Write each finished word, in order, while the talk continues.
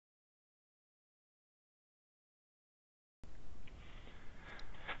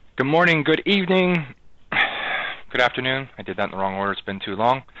Good morning, good evening, good afternoon. I did that in the wrong order. It's been too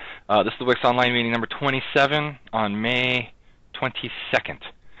long. This is the WiX Online Meeting number 27 on May 22nd.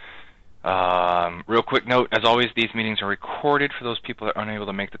 Real quick note, as always, these meetings are recorded for those people that are unable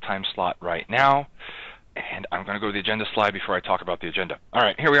to make the time slot right now. And I'm going to go to the agenda slide before I talk about the agenda. All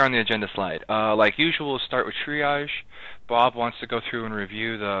right, here we are on the agenda slide. Like usual, we'll start with triage. Bob wants to go through and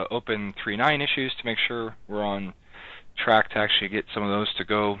review the open 3.9 issues to make sure we're on track to actually get some of those to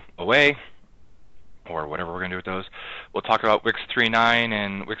go away, or whatever we're going to do with those. We'll talk about WiX 3.9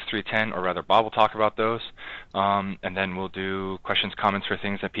 and WiX 3.10, or rather Bob will talk about those, and then we'll do questions, comments for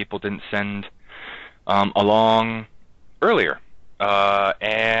things that people didn't send along earlier.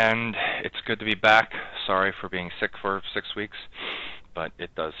 And it's good to be back. Sorry for being sick for 6 weeks, but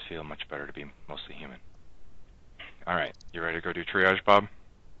it does feel much better to be mostly human. All right, you ready to go do triage, Bob?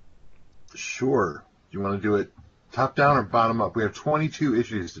 Sure. Do you want to do it top down or bottom up? We have 22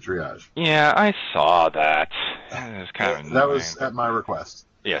 issues to triage. Yeah, I saw that. It was kind of annoying. That was at my request.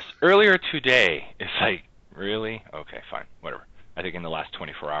 Yes. Earlier today, it's like, really? Okay, fine, whatever. I think in the last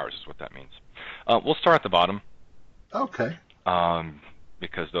 24 hours is what that means. We'll start at the bottom. Okay.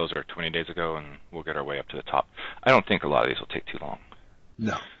 Because those are 20 days ago, and we'll get our way up to the top. I don't think a lot of these will take too long.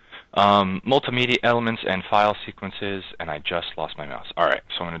 No. Multimedia elements and file sequences, and I just lost my mouse. All right,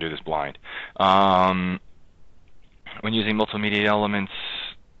 so I'm going to do this blind. When using multimedia elements,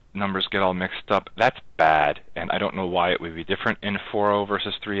 numbers get all mixed up. That's bad, and I don't know why it would be different in 4.0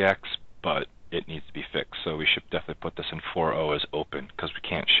 versus 3x, but it needs to be fixed. So we should definitely put this in 4.0 as open, because we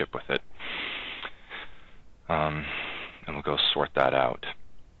can't ship with it. And we'll go sort that out.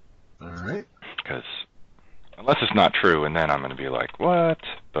 All right. Because unless it's not true, and then I'm going to be like, what?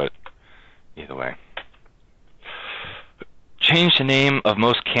 But either way. Change the name of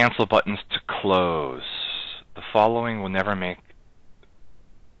most cancel buttons to close. The following will never make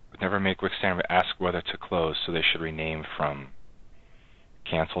WiX Standard ask whether to close, so they should rename from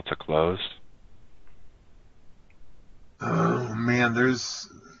cancel to close. Oh man, there's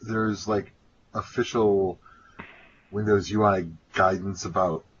like official Windows UI guidance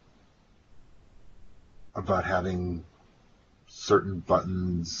about having certain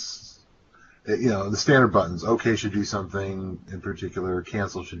buttons. You know, the standard buttons. OK should do something in particular.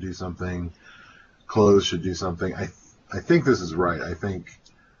 Cancel should do something. Close should do something. I think this is right. I think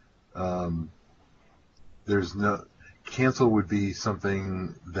there's no cancel would be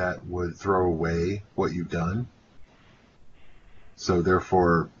something that would throw away what you've done. So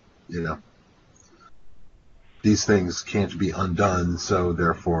therefore, you know, these things can't be undone. So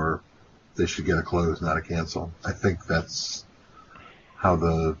therefore, they should get a close, not a cancel. I think that's how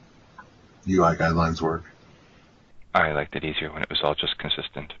the UI guidelines work. I liked it easier when it was all just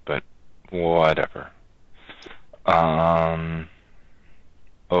consistent, but whatever.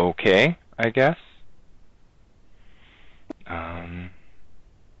 Okay, I guess. It's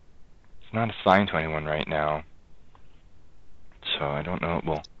not assigned to anyone right now, so I don't know.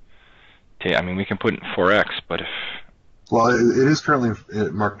 Well, I mean, we can put it in 4x, but if... Well, it is currently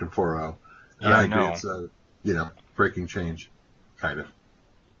marked in 4.0. Yeah, I agree know. It's a, breaking change, kind of.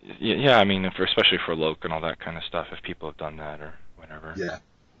 Yeah, I mean, especially for Loc and all that kind of stuff, if people have done that or whatever. Yeah.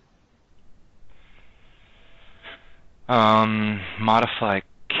 Modify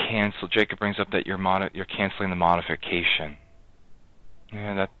cancel. Jacob brings up that you're canceling the modification.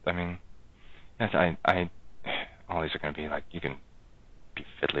 Yeah, all these are going to be like, you can be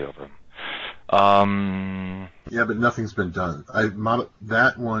fiddly over them. Yeah, but nothing's been done.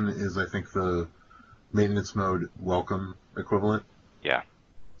 That one is, I think, the maintenance mode welcome equivalent. Yeah.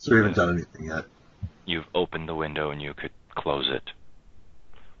 So we haven't done anything yet. You've opened the window and you could close it.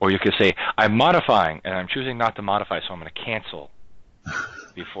 Or you could say, I'm modifying, and I'm choosing not to modify, so I'm going to cancel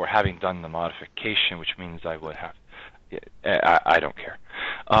before having done the modification, which means I would have. I don't care.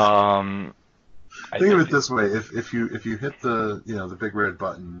 Think of it this way: if you hit the the big red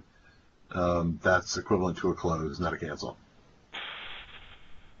button, that's equivalent to a close, not a cancel.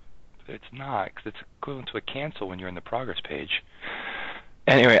 It's not, because it's equivalent to a cancel when you're in the progress page.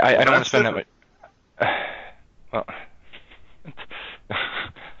 Anyway, I don't want to spend that much.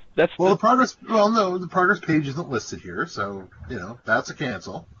 Well, the progress. Well, no, the progress page isn't listed here, so that's a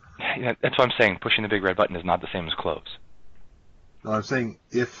cancel. Yeah, that's what I'm saying. Pushing the big red button is not the same as close. No, I'm saying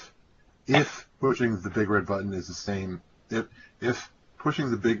if pushing the big red button is the same, if pushing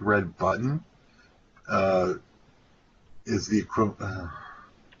the big red button is the equivalent.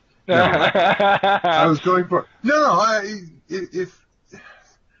 I was going for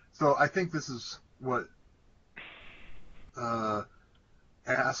so I think this is what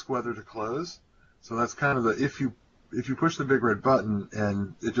ask whether to close. So that's kind of the if you if you push the big red button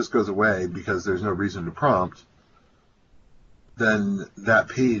and it just goes away because there's no reason to prompt, then that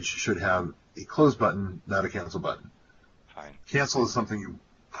page should have a close button, not a cancel button. Fine. Cancel is something you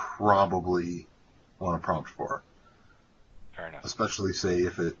probably want to prompt for. Fair enough. Especially, say,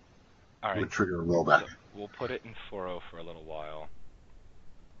 if it would trigger a rollback. So we'll put it in 4.0 for a little while,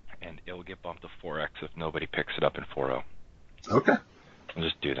 and it will get bumped to 4x if nobody picks it up in 4.0. Okay. We'll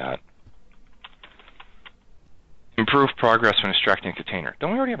just do that. Improve progress when extracting a container.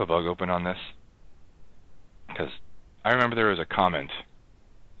 Don't we already have a bug open on this? Because I remember there was a comment.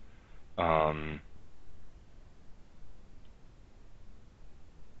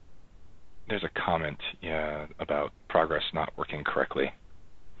 There's a comment, yeah, about progress not working correctly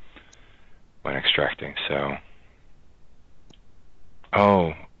when extracting. So,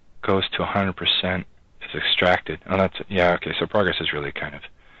 goes to 100% is extracted. Oh, that's, yeah, okay. So progress is really kind of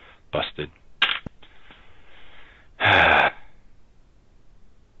busted.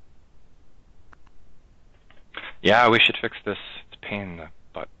 Yeah, we should fix this. It's a pain in the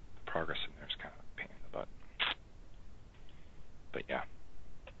butt. The progress in there is kind of a pain in the butt. But yeah.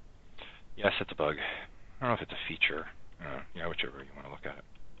 Yes, it's a bug. I don't know if it's a feature. Yeah, whichever you want to look at it.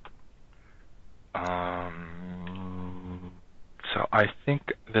 So I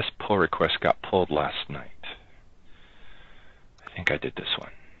think this pull request got pulled last night. I think I did this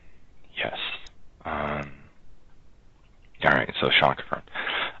one. Yes. All right, so Sean confirmed.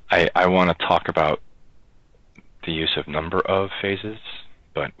 I want to talk about the use of number of phases,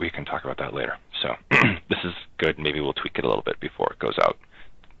 but we can talk about that later. So this is good. Maybe we'll tweak it a little bit before it goes out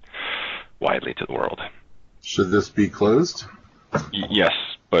widely to the world. Should this be closed? Yes,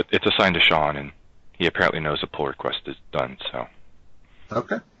 but it's assigned to Sean, and he apparently knows the pull request is done. So,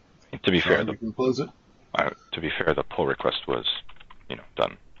 okay. To be fair, you can close it. To be fair, the pull request was,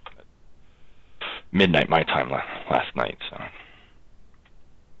 done at midnight my time last night. So,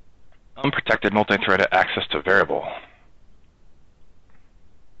 unprotected multi-threaded access to variable.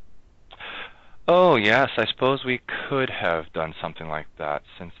 Oh yes, I suppose we could have done something like that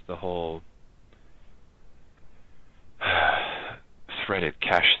since the whole threaded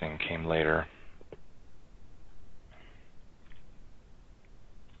cache thing came later.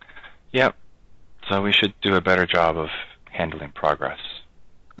 Yep. So we should do a better job of handling progress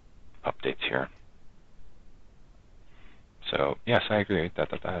updates here. So yes, I agree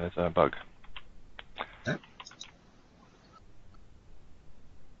that is a bug. Okay.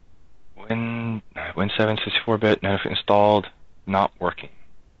 Win 7 64-bit Netif installed, not working.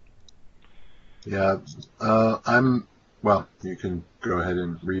 Yeah, well, you can go ahead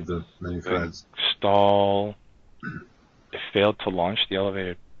and read the menu threads. Install. It failed to launch the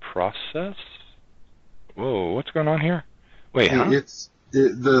elevated process. Whoa, what's going on here? Wait, huh?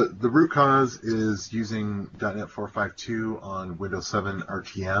 The root cause is using .NET 4.5.2 on Windows 7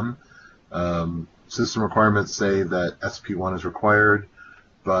 RTM. System requirements say that SP1 is required,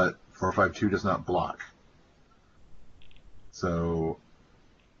 but 4.5.2 does not block. So.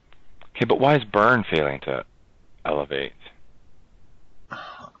 Okay, but why is Burn failing to elevate?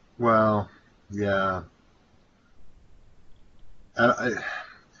 Well, yeah.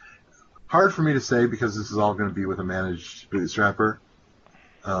 Hard for me to say because this is all going to be with a managed bootstrapper.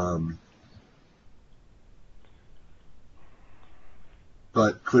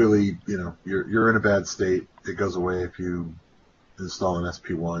 But clearly, you're in a bad state. It goes away if you install an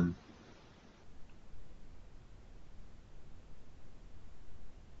SP1.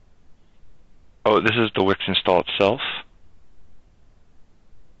 Oh, this is the WiX install itself?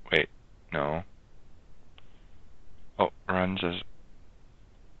 Wait, no. Oh, runs as...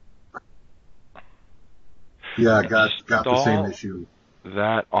 Yeah, got the same issue.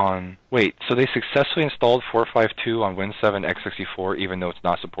 That on... Wait, so they successfully installed 4.5.2 on Win 7 x64 even though it's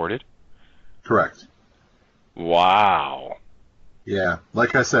not supported? Correct. Wow. Yeah,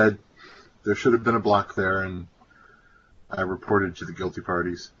 like I said, there should have been a block there, and I reported to the guilty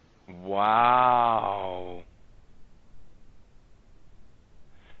parties. Wow.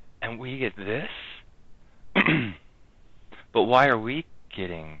 And we get this? But why are we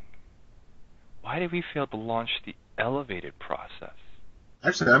getting... Why did we fail to launch the elevated process?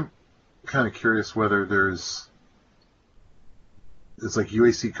 Actually, I'm kind of curious whether it's like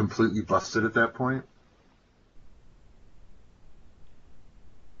UAC completely busted at that point.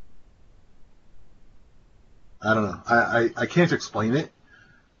 I don't know. I can't explain it,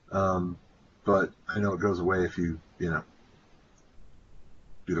 but I know it goes away if you do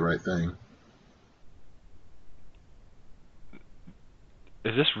the right thing.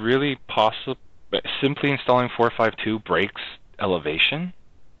 Is this really possible? Simply installing 4.5.2 breaks elevation?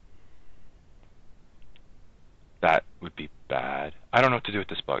 That would be bad. I don't know what to do with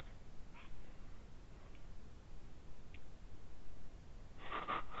this bug.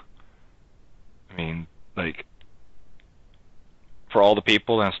 I mean, like, for all the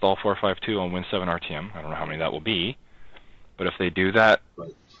people that install 452 on Win 7 RTM, I don't know how many that will be, but if they do that,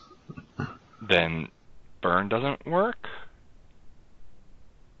 Right. then burn doesn't work.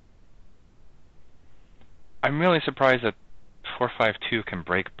 I'm really surprised that 452 can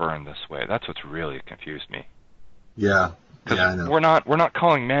break burn this way. That's what's really confused me. Yeah. Because Yeah, I know. we're not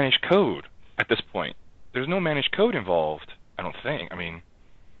calling managed code at this point. There's no managed code involved. I don't think. I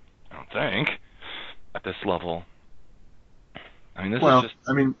don't think at this level. I mean, this is just.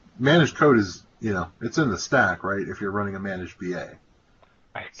 I mean, managed code is, it's in the stack, right? If you're running a managed BA.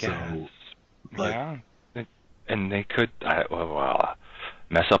 I guess. So, but, Yeah. And they could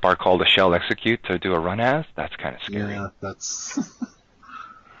mess up our call to shell execute to do a run as. That's kind of scary. yeah, that's.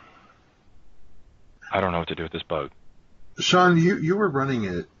 I don't know what to do with this bug. Sean, you were running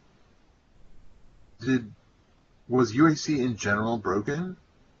it. Was UAC in general broken?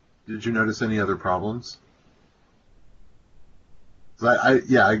 Did you notice any other problems? I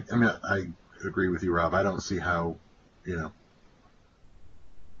mean, I agree with you, Rob. I don't see how,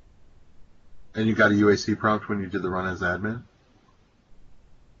 And you got a UAC prompt when you did the run as admin?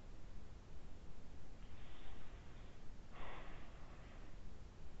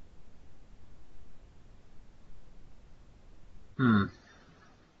 Hmm.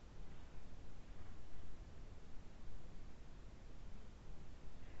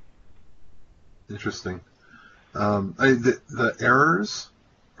 Interesting. The errors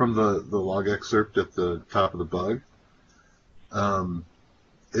from the log excerpt at the top of the bug,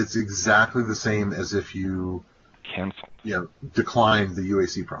 it's exactly the same as if you Canceled. declined the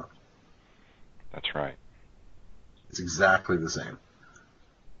UAC prompt. That's right. It's exactly the same.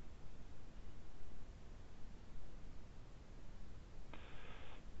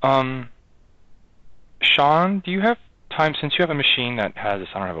 Sean, do you have time, since you have a machine that has,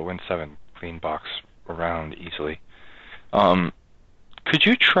 I don't have a Win 7 clean box around easily, could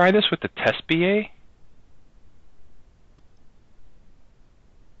you try this with the test BA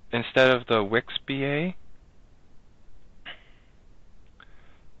instead of the WiX BA?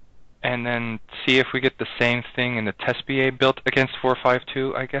 And then see if we get the same thing in the test BA built against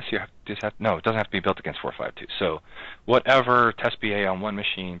 452. I guess no, it doesn't have to be built against 452. So whatever test BA on one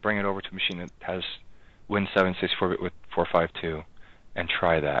machine, bring it over to a machine that has Win 7 64-bit with 452 and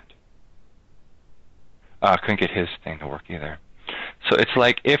try that. Couldn't get his thing to work either. So it's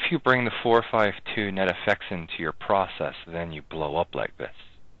like if you bring the 452 NetFX into your process, then you blow up like this.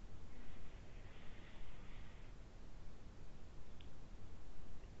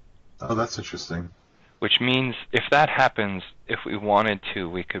 Oh, that's interesting. Which means if that happens, if we wanted to,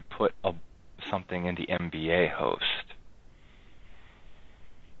 we could put something in the MBA host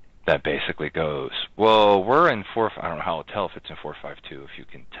that basically goes, well, we're in 4. I don't know how I'll tell if it's in 452. If you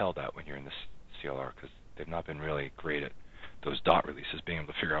can tell that when you're in the CLR, because they've not been really great at those dot releases, being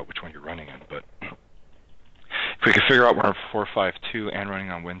able to figure out which one you're running in. But if we could figure out we're in 452 and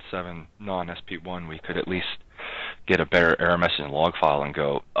running on Win 7 non-SP1, we could at least get a better error message in the log file and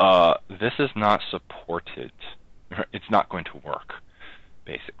go, this is not supported. It's not going to work,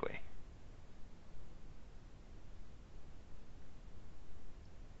 basically.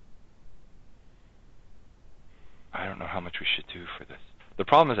 I don't know how much we should do for this. The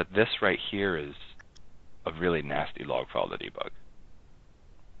problem is that this right here is a really nasty log file to debug.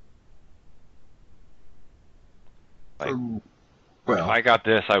 Like, if I got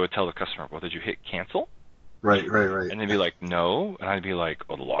this, I would tell the customer, well, did you hit cancel? Right. And they'd be like, no. And I'd be like,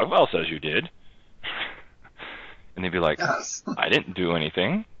 well, the log file says you did. And they'd be like, yes. I didn't do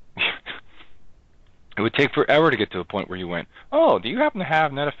anything. It would take forever to get to a point where you went, oh, do you happen to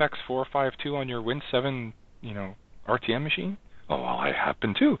have NetFX 452 on your Win 7, RTM machine? Oh, well, I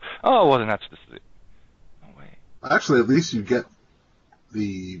happen to. Oh, well, then this is it. Oh, wait. Actually, at least you get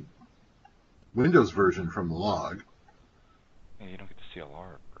the Windows version from the log. Yeah, you don't get the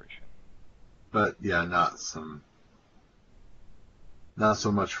CLR version. But yeah, not so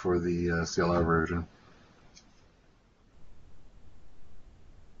much for the CLR version.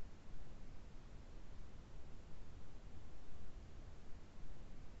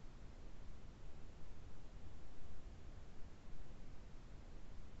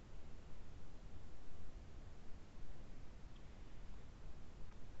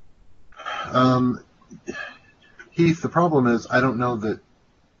 Heath, the problem is I don't know that.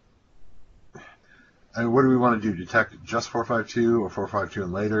 What do we want to do? Detect just 452 or 452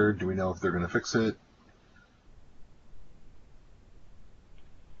 and later? Do we know if they're going to fix it?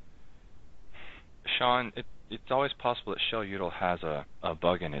 Sean, it's always possible that shell util has a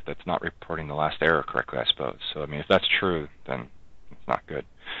bug in it that's not reporting the last error correctly, I suppose. So, I mean, if that's true, then it's not good.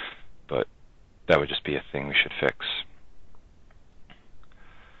 But that would just be a thing we should fix.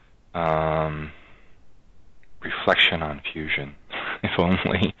 Reflection on Fusion. If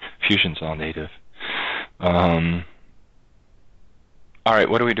only. Fusion's all native. All right,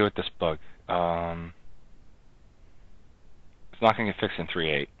 what do we do with this bug? It's not going to get fixed in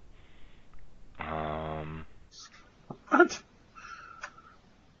 3.8. What?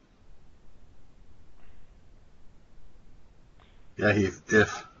 Yeah,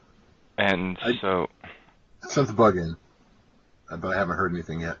 if. And so. I sent the bug in, but I haven't heard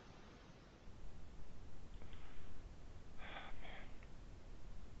anything yet.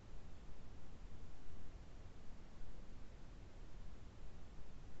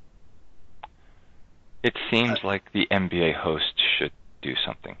 It seems like the MBA host should do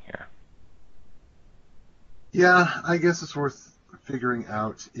something here. Yeah, I guess it's worth figuring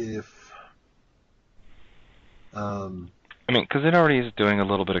out if. I mean, because it already is doing a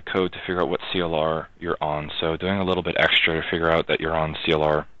little bit of code to figure out what CLR you're on, so doing a little bit extra to figure out that you're on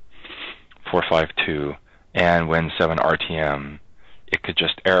CLR 452 and Win7 RTM, it could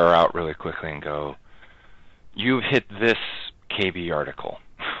just error out really quickly and go, you've hit this KB article,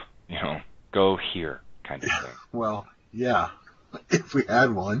 go here, kind of thing. Well, yeah, if we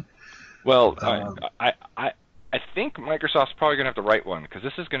had one. Well, I think Microsoft's probably going to have to write one, because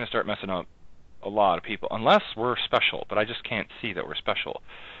this is going to start messing up a lot of people, unless we're special, but I just can't see that we're special.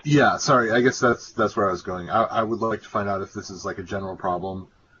 Yeah, sorry, I guess that's where I was going. I would like to find out if this is like a general problem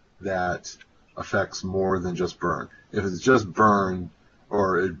that affects more than just burn. If it's just burn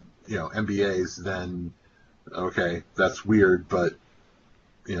or MBAs, then okay, that's weird, but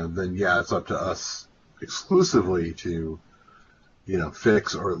then yeah, it's up to us exclusively to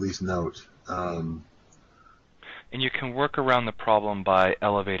fix or at least note. And you can work around the problem by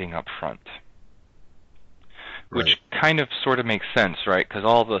elevating up front, which kind of sort of makes sense, right? Because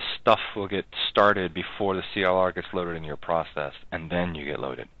all the stuff will get started before the CLR gets loaded in your process, and then you get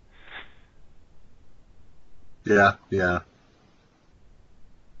loaded. Yeah.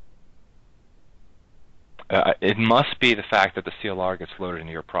 It must be the fact that the CLR gets loaded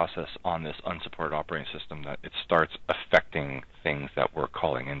into your process on this unsupported operating system that it starts affecting things that we're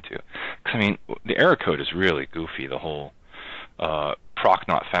calling into. Because, I mean, the error code is really goofy, the whole proc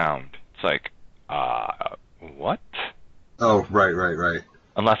not found. It's like, what? Oh, right.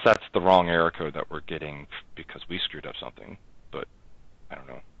 Unless that's the wrong error code that we're getting because we screwed up something, but I don't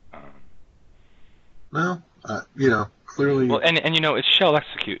know. No, clearly. Well, and it's shell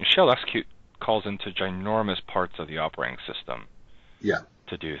execute, and shell execute calls into ginormous parts of the operating system. Yeah.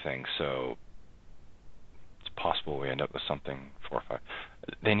 To do things, so it's possible we end up with something 4 or 5.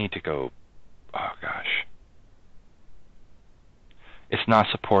 They need to go. Oh gosh, it's not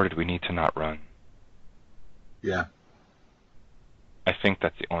supported. We need to not run. Yeah. I think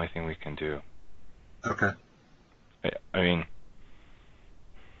that's the only thing we can do. Okay. I mean.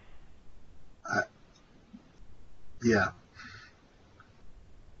 Yeah.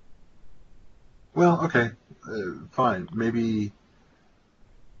 Well, okay, fine. Maybe,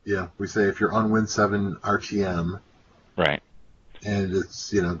 we say if you're on Win7 RTM, right, and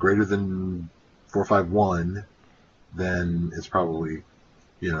it's greater than 451, then it's probably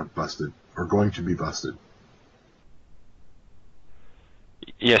busted or going to be busted.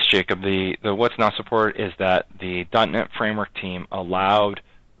 Yes, Jacob. The what's not supported is that the .NET Framework team allowed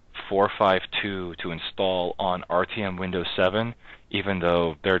 452 to install on RTM Windows 7, even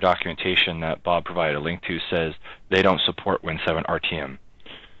though their documentation that Bob provided a link to says they don't support Win7 RTM,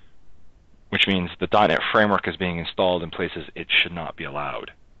 which means the .NET Framework is being installed in places it should not be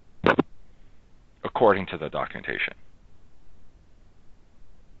allowed, according to the documentation.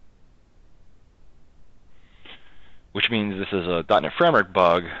 Which means this is a .NET Framework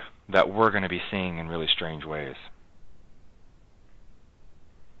bug that we're going to be seeing in really strange ways.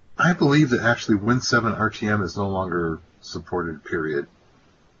 I believe that actually Win7 RTM is no longer supported, period.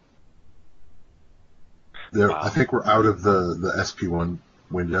 Wow. I think we're out of the SP1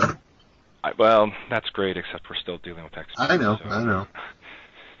 window. Well, that's great, except we're still dealing with XP. I know.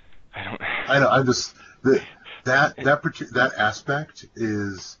 I'm just that aspect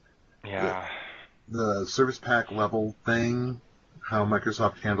is the service pack level thing. How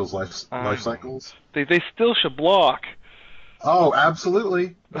Microsoft handles life cycles. They still should block. Oh,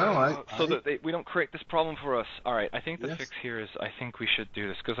 absolutely. No, so that we don't create this problem for us. All right, I think the fix here is I think we should do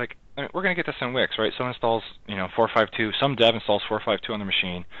this because we're going to get this in WiX, right? Someone installs 452. Some dev installs 452 on the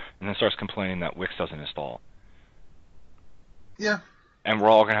machine and then starts complaining that WiX doesn't install. Yeah. And we're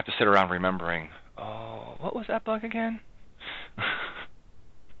all going to have to sit around remembering. Oh, What was that bug again?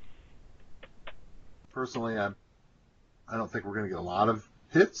 Personally, I don't think we're going to get a lot of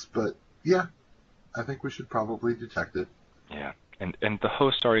hits, but yeah, I think we should probably detect it. Yeah, and the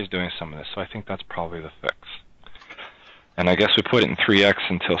host already is doing some of this, so I think that's probably the fix. And I guess we put it in 3x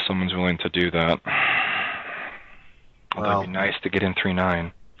until someone's willing to do that. Although it'd be nice to get in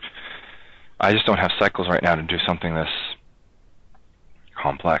 3.9. I just don't have cycles right now to do something this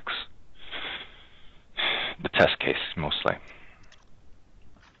complex. The test case, mostly.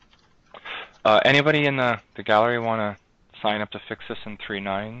 Anybody in the gallery want to sign up to fix this in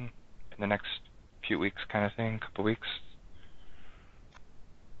 3.9 in the next few weeks kind of thing, couple weeks?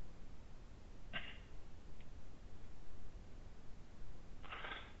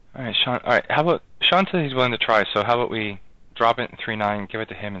 All right, Sean. All right, how about Sean says he's willing to try, so how about we drop it in 3.9, give it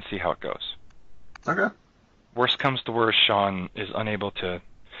to him, and see how it goes. Okay. Worst comes to worst, Sean is unable to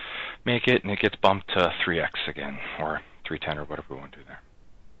make it, and it gets bumped to 3x again, or 3.10, or whatever we want to do there.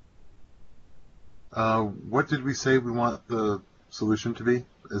 What did we say we want the solution to be?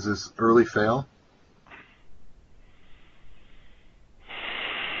 Is this early fail?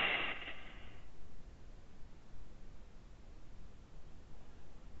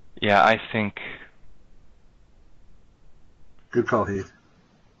 Yeah, I think... Good call, Heath.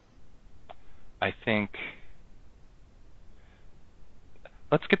 I think...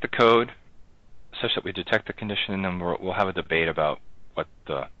 Let's get the code such that we detect the condition, and then we'll have a debate about what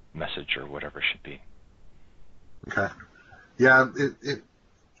the message or whatever should be. Okay. Yeah,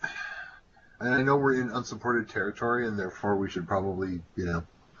 and I know we're in unsupported territory, and therefore we should probably,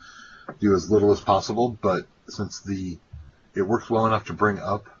 do as little as possible. But since it works well enough to bring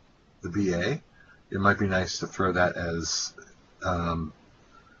up the BA, it might be nice to throw that as, an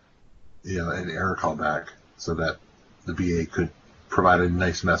error callback, so that the BA could provide a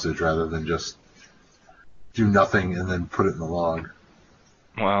nice message rather than just do nothing and then put it in the log.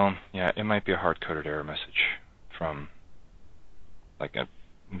 Well, yeah, it might be a hard-coded error message from like a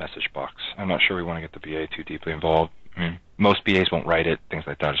message box. I'm not sure we want to get the BA too deeply involved. I mean, most BAs won't write it, things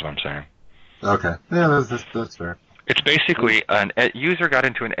like that is what I'm saying. Okay. Yeah, that's fair. It's basically a user got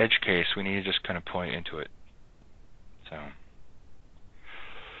into an edge case. We need to just kind of point into it. So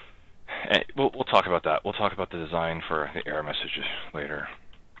we'll talk about that. We'll talk about the design for the error messages later.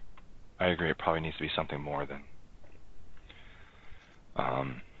 I agree. It probably needs to be something more than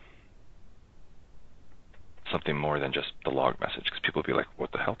just the log message, because people will be like,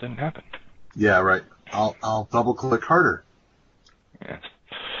 "What the hell didn't happen?" Yeah, right. I'll double click harder. Yes.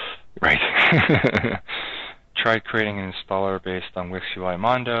 Right. Tried creating an installer based on WiX UI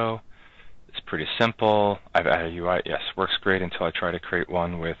Mondo. It's pretty simple. I've added UI. Yes, works great until I try to create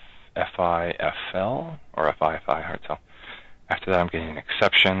one with FIFL or FIFI, hard to tell. After that, I'm getting an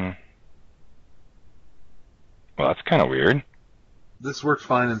exception. Well, that's kind of weird. This works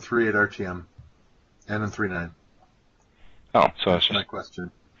fine in 3.8 RTM and in 3.9. Oh, so that's it's my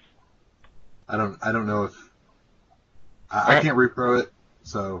question. I don't know if I can't repro it,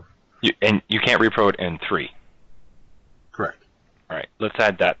 so you can't repro it in 3. Correct. All right, let's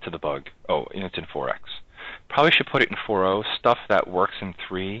add that to the bug. Oh, and it's in 4x. Probably should put it in 4.0. Stuff that works in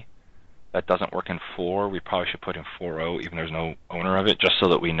 3 that doesn't work in 4, we probably should put in 4.0, even there's no owner of it, just so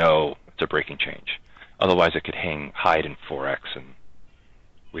that we know it's a breaking change. Otherwise, it could hide in 4x, and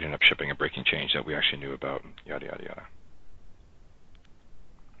we'd end up shipping a breaking change that we actually knew about, and yada, yada, yada.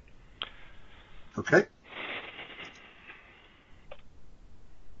 Okay.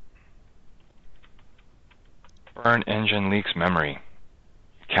 Burn engine leaks memory.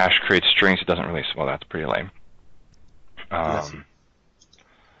 Cache creates strings it doesn't release. Well, that's pretty lame. Yes.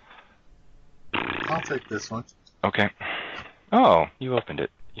 I'll take this one. Okay. Oh, you opened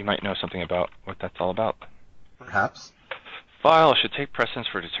it. You might know something about what that's all about. Perhaps. File should take precedence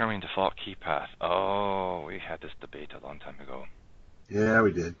for determining default key path. Oh, we had this debate a long time ago. Yeah,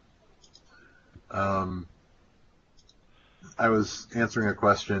 we did. I was answering a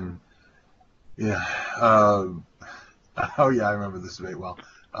question. Yeah. Oh, yeah, I remember this debate well.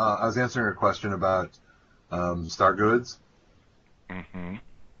 I was answering a question about star goods. Mm-hmm.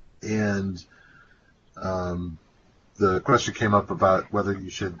 And the question came up about whether you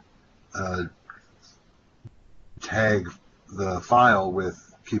should tag the file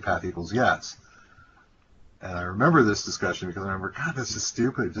with keypath equals yes. And I remember this discussion because I remember, God, this is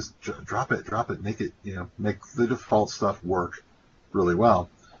stupid. Just drop it, make it, make the default stuff work really well.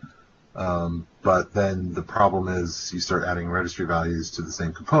 But then the problem is you start adding registry values to the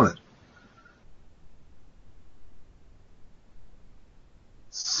same component.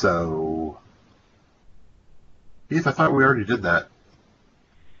 So, Heath, I thought we already did that.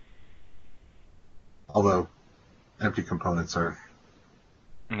 Although empty components are.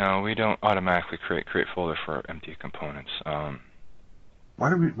 No, we don't automatically create folder for empty components.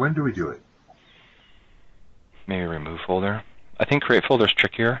 When do we do it? Maybe remove folder. I think create folder is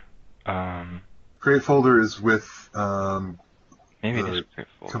trickier. Create folder is with Maybe it is the create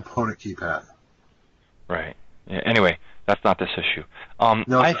folder. component key path. Right. Yeah, anyway, that's not this issue.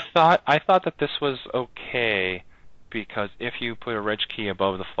 No, I thought that this was okay because if you put a reg key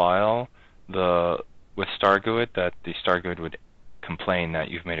above the file, with StarGUID, that the StarGUID would complain that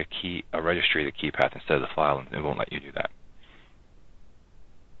you've made a registry of the key path instead of the file, and it won't let you do that.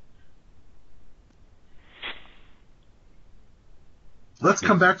 Let's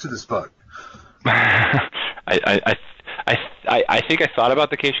come back to this bug. I think I thought about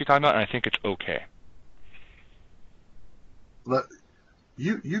the case you're talking about, and I think it's okay.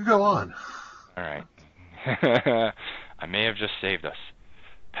 You go on. All right. I may have just saved us.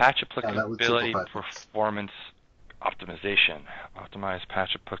 Patch applicability performance optimization. Optimize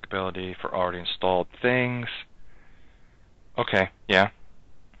patch applicability for already installed things. Okay, yeah.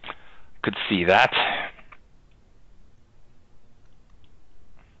 Could see that.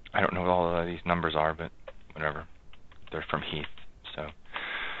 I don't know what all of these numbers are, but whatever. They're from Heath, so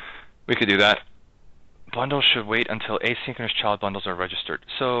we could do that. Bundles should wait until asynchronous child bundles are registered.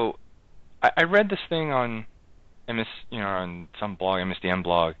 So I read this thing on on some blog, MSDN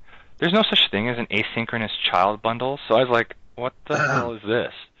blog. There's no such thing as an asynchronous child bundle. So I was like, what the hell is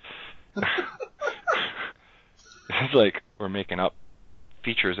this? It's like we're making up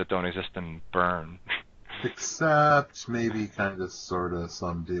features that don't exist in Burn. Except maybe kind of, sort of,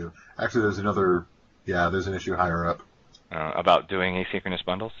 some do. Actually, there's an issue higher up. About doing asynchronous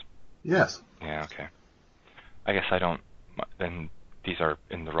bundles? Yes. Yeah, okay. I guess I don't, then these are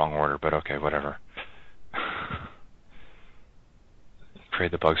in the wrong order, but okay, whatever.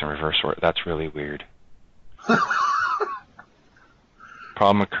 Create the bugs in reverse order. That's really weird.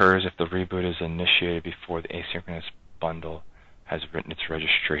 Problem occurs if the reboot is initiated before the asynchronous bundle has written its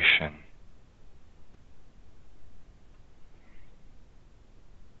registration.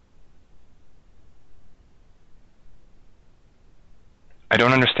 I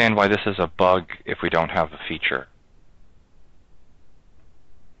don't understand why this is a bug if we don't have the feature.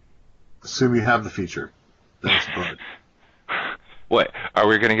 Assume you have the feature. That's a bug. What? Are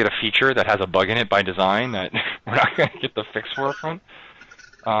we going to get a feature that has a bug in it by design that we're not going to get the fix for from?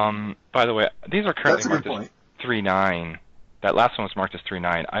 By the way, these are currently marked as 3.9. That last one was marked as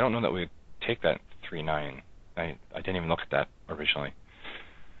 3.9. I don't know that we would take that 3.9. I didn't even look at that originally.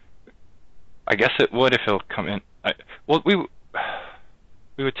 I guess it would if it'll come in.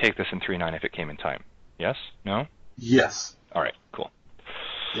 We would take this in 3.9 if it came in time. Yes? No? Yes. All right, cool.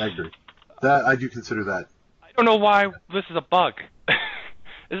 Yeah, I agree. I do consider that. I don't know why this is a bug.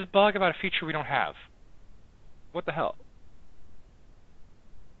 This is a bug about a feature we don't have. What the hell?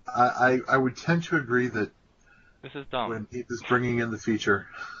 I would tend to agree that this is dumb. When he was bringing in the feature,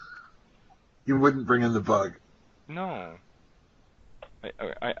 you wouldn't bring in the bug. No.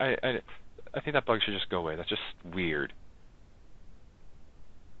 I think that bug should just go away. That's just weird.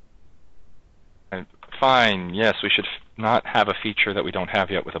 And fine, yes, we should not have a feature that we don't have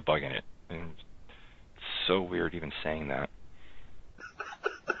yet with a bug in it. And it's so weird even saying that.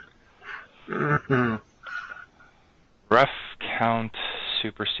 Ref count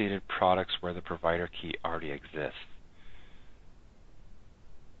superseded products where the provider key already exists.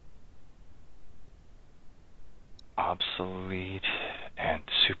 Obsolete and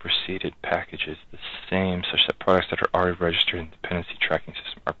superseded packages the same, such that products that are already registered in the dependency tracking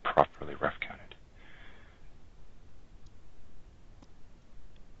system are properly ref counted.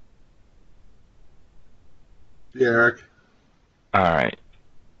 Yeah, Eric. All right.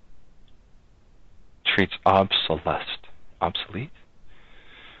 Treats obsolete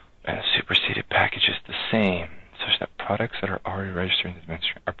and superseded packages the same, such that products that are already registered in the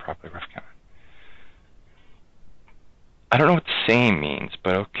dependency are properly ref counted. I don't know what same means,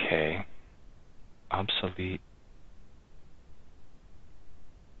 but okay. Obsolete.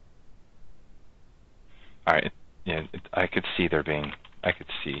 All right. Yeah, I could see I could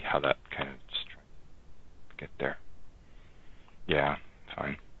see how that kind of just get there. Yeah,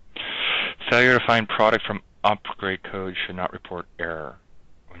 fine. Failure to find product from upgrade code should not report error.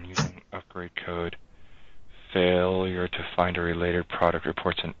 When using upgrade code, failure to find a related product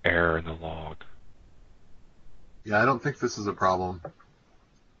reports an error in the log. Yeah, I don't think this is a problem.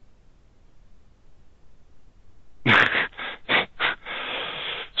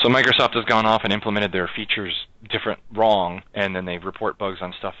 So Microsoft has gone off and implemented their features wrong, and then they report bugs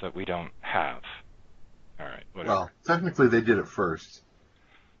on stuff that we don't have. All right, whatever. Well, technically they did it first.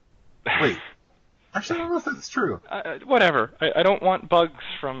 Wait. Actually, I don't know if that's true. Whatever. I don't want bugs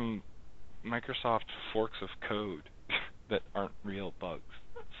from Microsoft forks of code that aren't real bugs.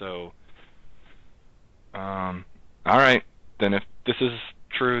 So, all right. Then if this is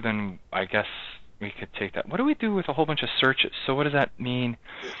true, then I guess we could take that. What do we do with a whole bunch of searches? So what does that mean?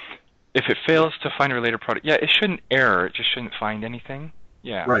 If it fails to find a related product, yeah, it shouldn't error. It just shouldn't find anything.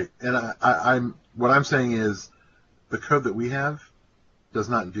 Yeah. Right. And I'm what I'm saying is the code that we have does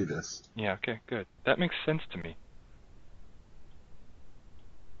not do this. Yeah, okay, good. That makes sense to me.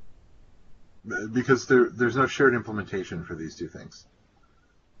 Because there's no shared implementation for these two things.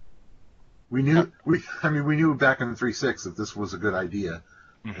 We knew we knew back in 3.6 that this was a good idea,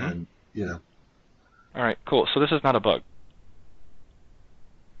 and All right, cool. So this is not a bug.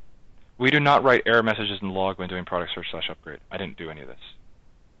 We do not write error messages in log when doing product search / upgrade. I didn't do any of this.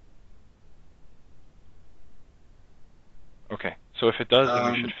 Okay, so if it does,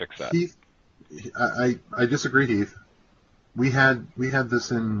 then we should fix that. Heath, I disagree, Heath. We had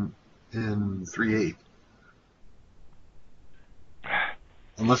this in 3.8.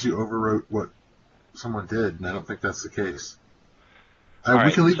 Unless you overwrote what someone did, and I don't think that's the case.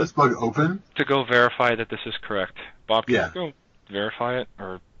 We can leave this bug open. To go verify that this is correct. Bob, can you go verify it?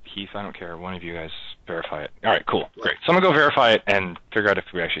 Or Heath, I don't care. One of you guys verify it. All right, cool. Great. So I'm going to go verify it and figure out if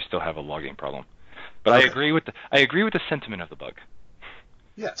we actually still have a logging problem. But I agree with the sentiment of the bug.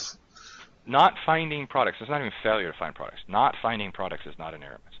 Yes. Not finding products. It's not even failure to find products. Not finding products is not an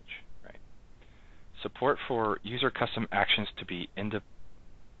error message. Right. Support for user custom actions to be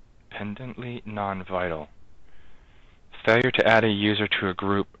independently non-vital. Failure to add a user to a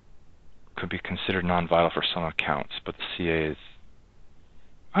group could be considered non-vital for some accounts, but the CA is...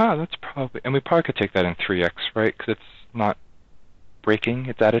 that's probably... And we probably could take that in 3x, right? Because it's not breaking,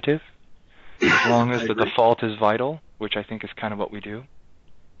 it's additive. As long as the default is vital, which I think is kind of what we do.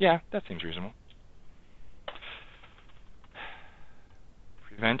 Yeah, that seems reasonable.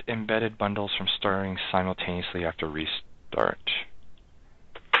 Prevent embedded bundles from starting simultaneously after restart.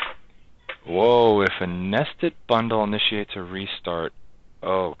 Whoa, if a nested bundle initiates a restart,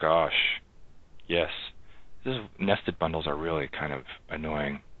 oh gosh. Yes. Nested bundles are really kind of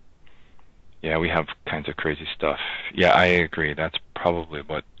annoying. Yeah, we have kinds of crazy stuff. Yeah, I agree. That's probably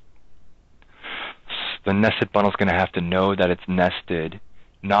what... The nested bundle is going to have to know that it's nested,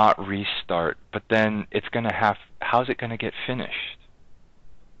 not restart, but then it's going to have... How's it going to get finished?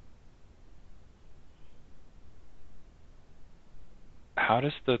 How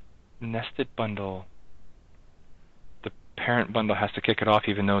does the nested bundle, the parent bundle has to kick it off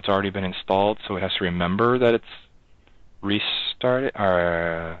even though it's already been installed, so it has to remember that it's restarted?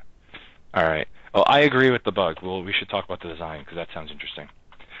 All right. Oh, I agree with the bug. Well, we should talk about the design because that sounds interesting.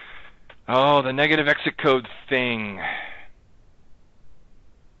 Oh, the negative exit code thing.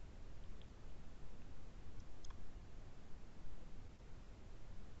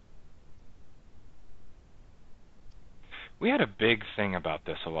 We had a big thing about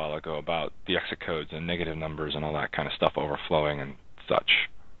this a while ago, about the exit codes and negative numbers and all that kind of stuff overflowing and such.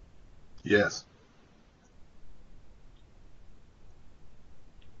 Yes.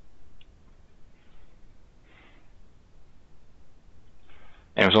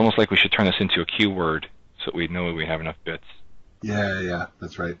 And it was almost like we should turn this into a keyword so we know we have enough bits. Yeah,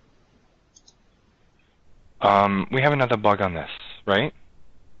 that's right. We have another bug on this, right?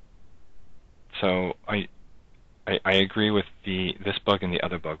 So I agree with this bug and the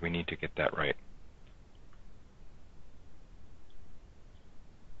other bug. We need to get that right.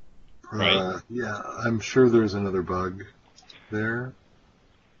 Right? Yeah, I'm sure there's another bug there.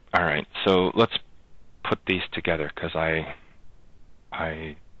 All right, so let's put these together because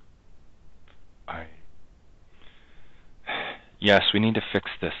yes, we need to fix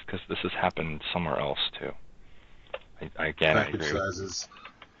this because this has happened somewhere else too. I agree.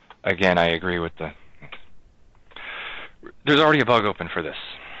 Again, I agree with the... There's already a bug open for this.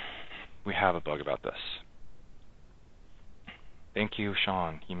 We have a bug about this. Thank you,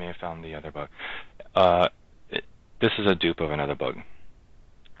 Sean. He may have found the other bug. This is a dupe of another bug.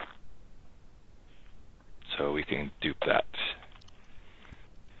 So we can dupe that.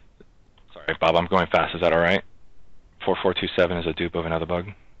 Sorry, Bob, I'm going fast. Is that all right? 4427 is a dupe of another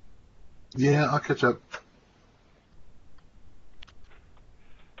bug? Yeah, I'll catch up.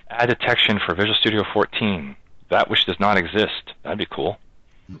 Add detection for Visual Studio 14. That which does not exist. That'd be cool.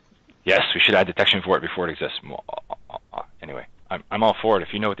 Yes, we should add detection for it before it exists. Anyway, I'm all for it.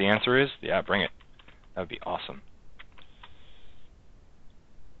 If you know what the answer is, yeah, bring it. That would be awesome.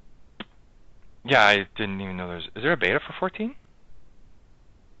 Yeah, I didn't even know there's... Is there a beta for 14?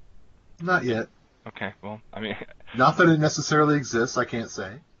 Not yet. Okay, well, I mean... Not that it necessarily exists, I can't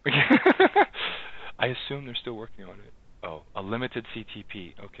say. I assume they're still working on it. Oh, a limited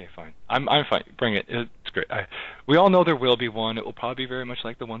CTP. Okay, fine. I'm fine. Bring it. It's great. We all know there will be one. It will probably be very much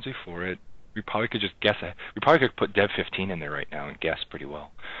like the ones before it. We probably could just guess it. We probably could put Dev 15 in there right now and guess pretty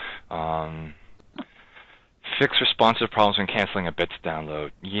well. Fix responsive problems when canceling a bits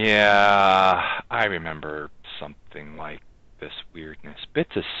download. Yeah, I remember something like this weirdness.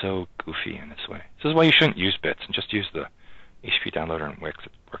 Bits is so goofy in this way. This is why you shouldn't use bits and just use the HTTP downloader and WiX.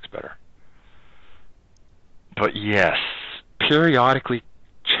 It works better. But yes, periodically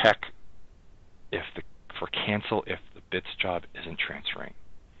check for cancel if the bits job isn't transferring.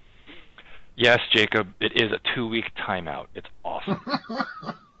 Yes, Jacob, it is a 2-week timeout. It's awesome.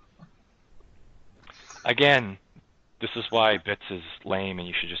 Again, this is why bits is lame and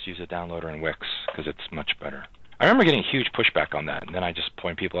you should just use a downloader in WiX because it's much better. I remember getting huge pushback on that, and then I just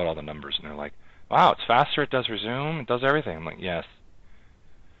point people at all the numbers, and they're like, wow, it's faster, it does resume, it does everything. I'm like, yes.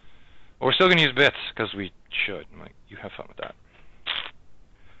 Well, we're still going to use bits because we should. I'm like, you have fun with that.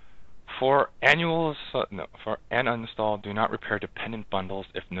 For annuals, for an uninstall, do not repair dependent bundles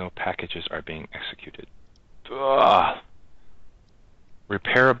if no packages are being executed. Ugh.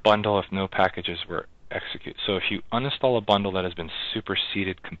 Repair a bundle if no packages were executed. So if you uninstall a bundle that has been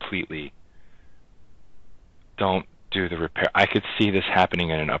superseded completely, don't do the repair. I could see this happening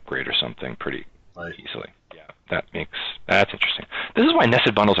in an upgrade or something pretty easily. Yeah, that's interesting. This is why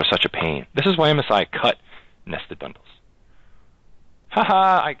nested bundles are such a pain. This is why MSI cut nested bundles.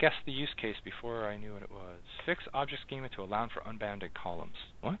 Haha, I guessed the use case before I knew what it was. Fix object schema to allow for unbounded columns.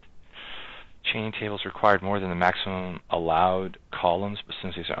 What? Chain tables required more than the maximum allowed columns, but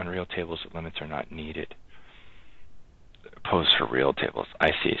since these are unreal tables, the limits are not needed. Pose for real tables.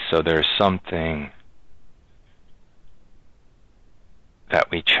 I see. So there's something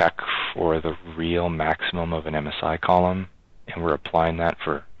that we check for the real maximum of an MSI column, and we're applying that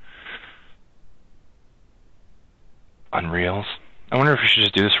for Unreals. I wonder if we should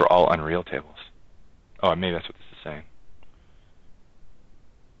just do this for all Unreal tables. Oh, maybe that's what this is saying.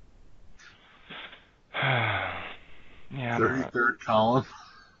 Yeah. 33rd column.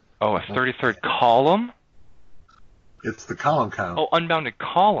 Oh, a 33rd column? It's the column count. Oh, unbounded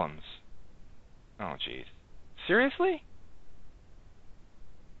columns. Oh, jeez. Seriously?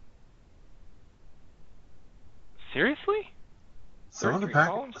 Seriously? Some of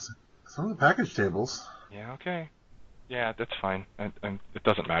the package tables. Yeah, okay. Yeah, that's fine. And it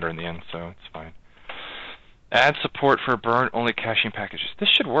doesn't matter in the end, so it's fine. Add support for burn-only caching packages. This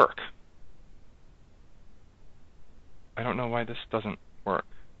should work. I don't know why this doesn't work.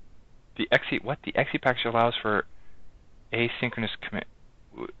 The exe package allows for asynchronous commit.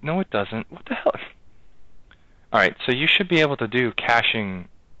 No, it doesn't. What the hell? All right, so you should be able to do caching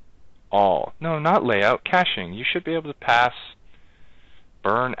all. No, not layout, caching. You should be able to pass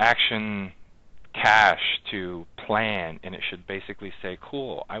burn action cache to plan, and it should basically say,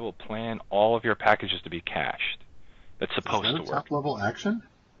 cool, I will plan all of your packages to be cached. That's supposed to work. Is that a top-level action?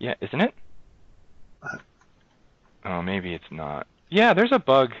 Yeah, isn't it? Oh, maybe it's not. Yeah, there's a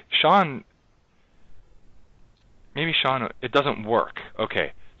bug. Maybe Sean, it doesn't work.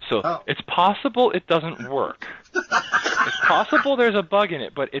 Okay, so It's possible it doesn't work. It's possible there's a bug in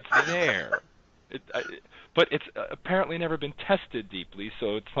it, but it's there. But it's apparently never been tested deeply,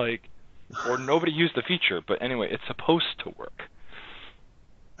 so it's like, or nobody used the feature, but anyway, it's supposed to work.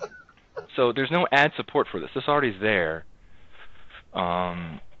 So there's no add support for this. This already is there.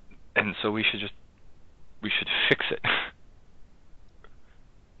 And so we should fix it.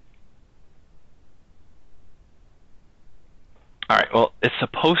 All right, well, it's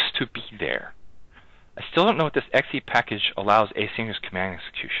supposed to be there. I still don't know what this exe package allows asynchronous command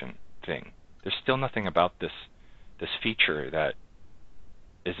execution thing. There's still nothing about this feature that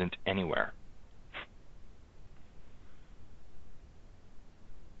isn't anywhere.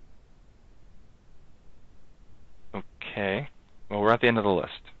 Okay, well, we're at the end of the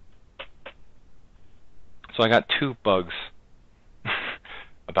list. So I got 2 bugs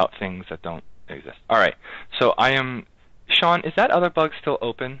about things that don't exist. All right, so Sean, is that other bug still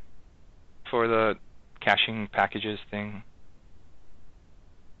open for the caching packages thing?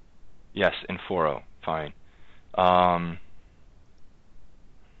 Yes, in 4.0, fine.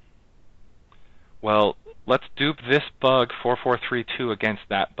 Well, let's dupe this bug 4432 against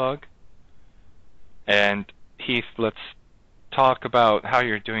that bug. And Heath, let's talk about how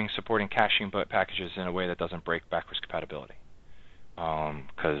you're doing supporting caching packages in a way that doesn't break backwards compatibility.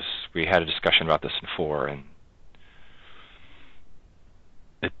 Because we had a discussion about this in 4, and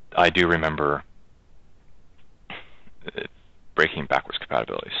I do remember breaking backwards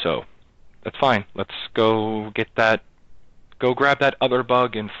compatibility. So that's fine. Let's go get that Go grab that other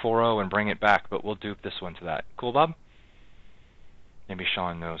bug in 4.0 and bring it back, but we'll dupe this one to that. Cool, Bob? Maybe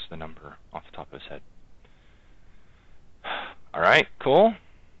Sean knows the number off the top of his head. All right, cool.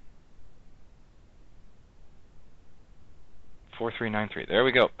 4393. There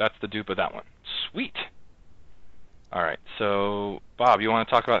we go. That's the dupe of that one. Sweet. All right, so Bob, you want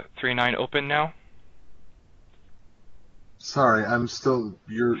to talk about 3.9 open now? Sorry, I'm still.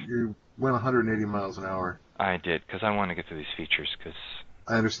 You went 180 miles an hour. I did, because I want to get to these features. Because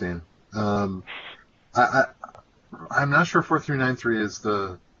I understand. I'm not sure 4393 is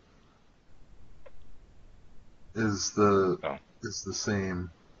the same.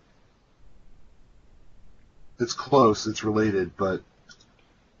 It's close. It's related, but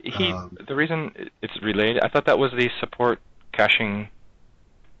the reason it's related, I thought that was the support caching.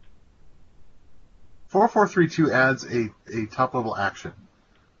 4432 adds a top level action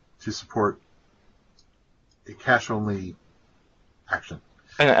to support a cache only action.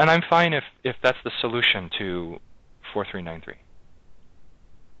 And I'm fine if that's the solution to 4393.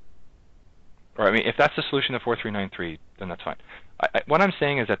 Or I mean, if that's the solution to 4393, then that's fine. What I'm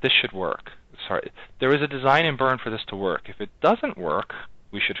saying is that this should work. Sorry, there is a design and burn for this to work. If it doesn't work,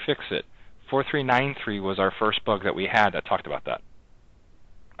 we should fix it. 4393 was our first bug that we had that talked about that,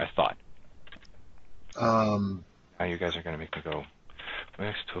 I thought. Now you guys are going to make me go,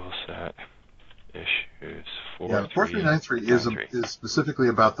 WiX toolset issues 4393 is specifically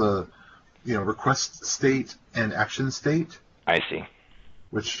about the request state and action state. I see.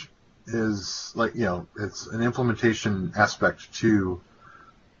 Which is like, it's an implementation aspect to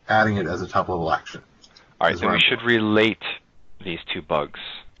adding it as a top level action. All right, then we should relate these two bugs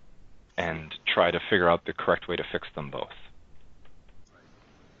and try to figure out the correct way to fix them both.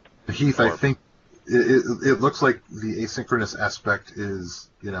 Heath, I think it looks like the asynchronous aspect is,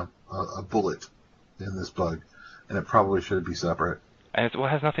 a bullet in this bug, and it probably should be separate. And it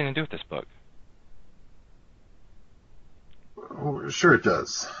has nothing to do with this bug. Well, sure it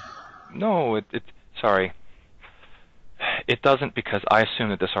does. No, sorry. It doesn't, because I assume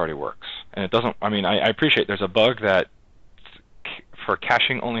that this already works. And it doesn't, I mean, I appreciate there's a bug that, for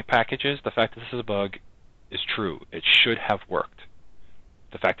caching only packages, the fact that this is a bug is true. It should have worked.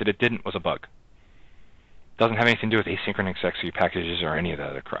 The fact that it didn't was a bug. Doesn't have anything to do with asynchronous XE packages or any of that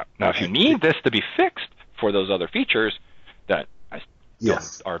other crap. Now, if you need this to be fixed for those other features that I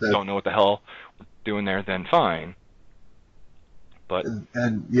don't know what the hell we're doing there, then fine. But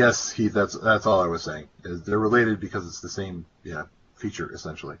and yes, Heath, that's all I was saying. Is they're related because it's the same feature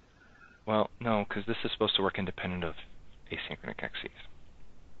essentially. Well, no, because this is supposed to work independent of asynchronous XEs.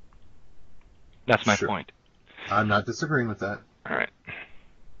 That's my point. I'm not disagreeing with that. All right.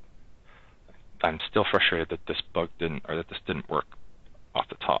 I'm still frustrated that this didn't work off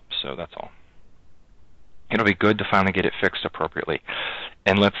the top, so that's all. It'll be good to finally get it fixed appropriately.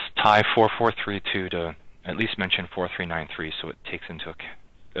 And let's tie 4432 to at least mention 4393 so it takes into account,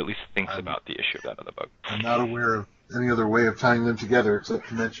 at least thinks about the issue of that other bug. I'm not aware of any other way of tying them together except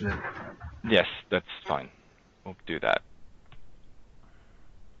to mention it. Yes, that's fine. We'll do that.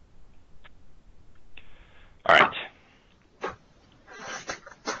 All right.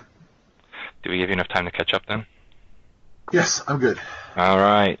 Do we give you enough time to catch up then? Yes, I'm good. All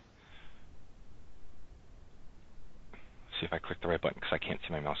right. See if I click the right button, because I can't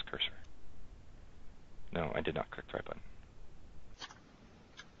see my mouse cursor. No, I did not click the right button.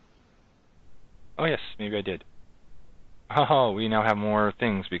 Oh yes, maybe I did. Oh, we now have more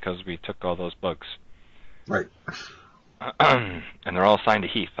things because we took all those bugs. Right. And they're all assigned to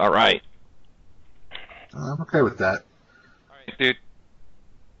Heath. All right. I'm okay with that. All right, dude.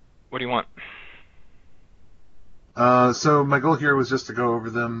 What do you want? So my goal here was just to go over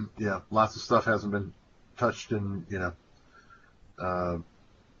them. Yeah, lots of stuff hasn't been touched in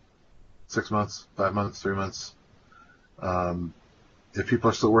 6 months, 5 months, 3 months. If people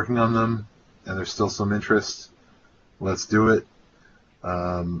are still working on them and there's still some interest, let's do it.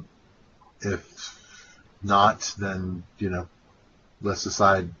 If not, then let's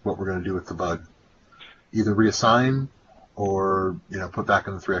decide what we're going to do with the bug. Either reassign or put back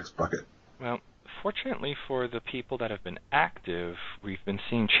in the 3x bucket. Well, fortunately for the people that have been active, we've been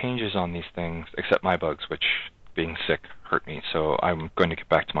seeing changes on these things, except my bugs, which being sick hurt me, so I'm going to get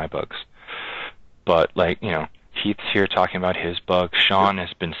back to my bugs. But Heath's here talking about his bugs. Sean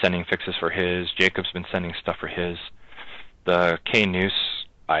has been sending fixes for his. Jacob's been sending stuff for his. The K-Noose,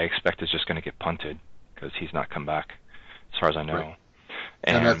 I expect, is just going to get punted because he's not come back, as far as I know. Right.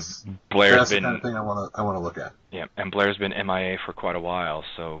 And that's Blair's the been kind of thing I want to look at. Yeah, and Blair's been MIA for quite a while,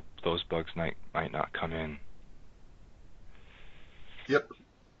 so those bugs might not come in. Yep.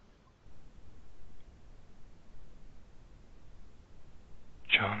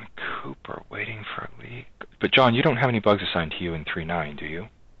 John Cooper waiting for a leak. But John, you don't have any bugs assigned to you in 3.9, do you?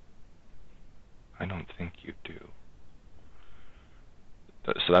 I don't think you do.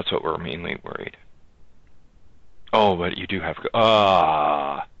 So that's what we're mainly worried. Oh, but you do have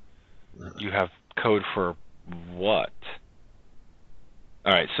you have code for what?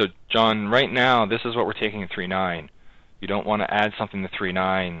 All right, so John, right now this is what we're taking in 3.9. You don't want to add something to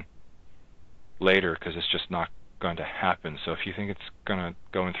 3.9 later because it's just not going to happen. So if you think it's going to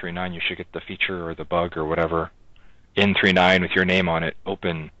go in 3.9, you should get the feature or the bug or whatever in 3.9 with your name on it,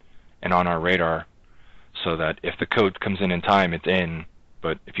 open and on our radar, so that if the code comes in time, it's in.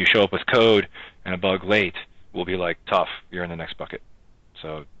 But if you show up with code and a bug late, we'll be like, tough, you're in the next bucket.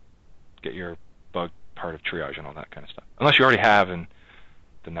 So get your bug part of triage and all that kind of stuff. Unless you already have, and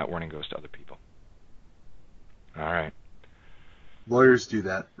then that warning goes to other people. All right. Lawyers do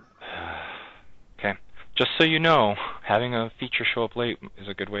that. Okay. Just so you know, having a feature show up late is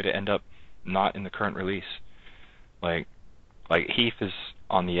a good way to end up not in the current release. Like Heath is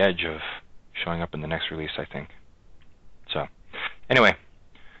on the edge of showing up in the next release, I think. So, anyway,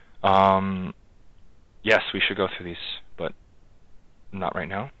 yes, we should go through these, but not right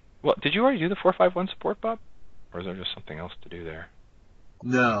now. Well, did you already do the 4.5.1 support, Bob? Or is there just something else to do there?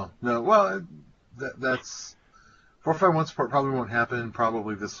 No. Well, that's 4.5.1 support probably won't happen.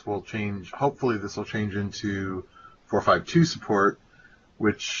 Probably this will change. Hopefully, this will change into 4.5.2 support,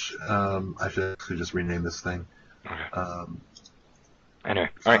 which I should actually just rename this thing. Okay. Anyway,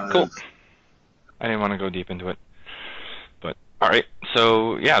 all right, cool. I didn't want to go deep into it, but all right.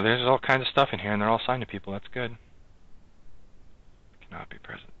 So yeah, there's all kinds of stuff in here, and they're all assigned to people. That's good. Cannot be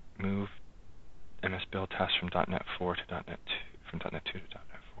present. Move MS Build tasks from .NET 4 to .NET 2, from .NET 2 to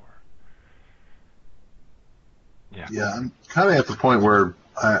 .NET 4. Yeah. Yeah, I'm kind of at the point where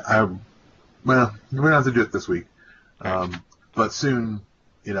well, we don't have to do it this week, but soon,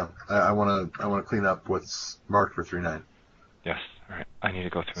 I want to clean up what's marked for 3.9. Yes. All right. I need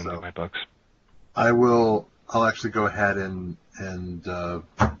to go through and do my bugs. I'll actually go ahead and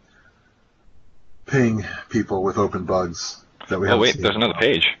ping people with open bugs that we have. Oh wait, there's another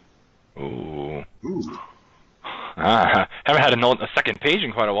page. Ooh. Haven't had a second page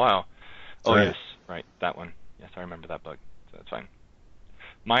in quite a while. Oh right. Yes, right, that one. Yes, I remember that bug. So that's fine.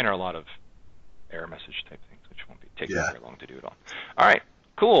 Mine are a lot of error message type things, which won't be taking very long to do at all. All right,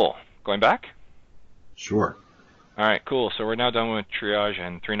 cool. Going back? Sure. All right, cool. So we're now done with triage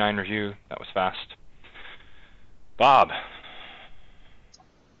and 3.9 review. That was fast. Bob.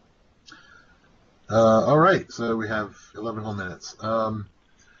 All right, so we have 11 whole minutes.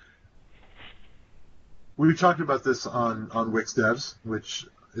 We talked about this on WiX Devs, which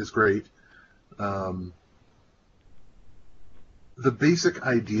is great. The basic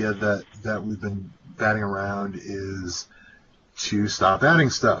idea that we've been batting around is to stop adding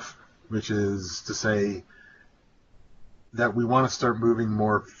stuff, which is to say that we want to start moving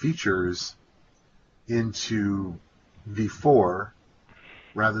more features into V4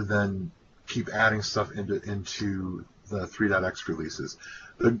 rather than keep adding stuff into the 3.x releases.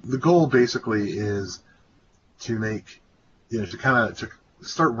 The goal basically is to make, to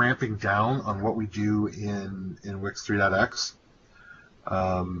start ramping down on what we do in WiX 3.x,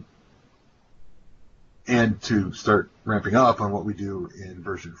 and to start ramping up on what we do in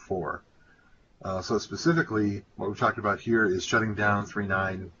version 4. So specifically, what we've talked about here is shutting down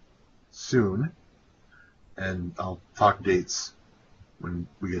 3.9 soon, and I'll talk dates when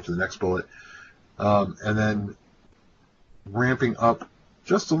we get to the next bullet, and then ramping up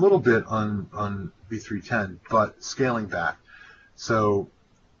just a little bit on v3.10, but scaling back. So,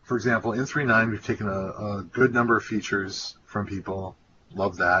 for example, in 3.9, we've taken a good number of features from people.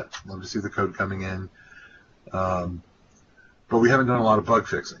 Love that. Love to see the code coming in. But we haven't done a lot of bug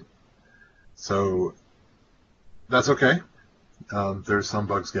fixing. So that's okay. There's some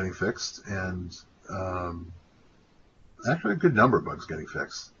bugs getting fixed, and actually a good number of bugs getting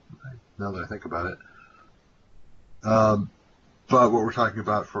fixed, now that I think about it. But what we're talking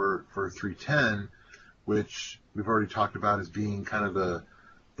about for 3.10, which we've already talked about as being kind of the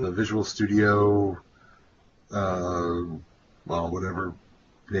Visual Studio, whatever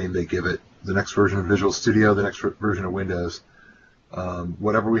name they give it, the next version of Visual Studio, the next version of Windows,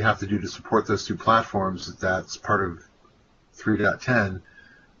 whatever we have to do to support those two platforms, that's part of 3.10.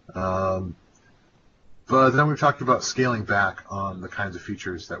 But then we've talked about scaling back on the kinds of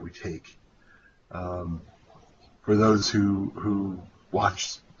features that we take. For those who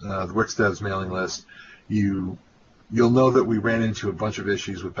watch the WiX Devs mailing list, you'll know that we ran into a bunch of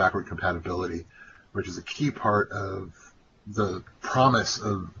issues with backward compatibility, which is a key part of the promise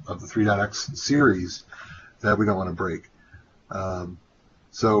of the 3.x series that we don't want to break.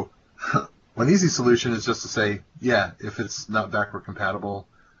 So one easy solution is just to say, yeah, if it's not backward compatible,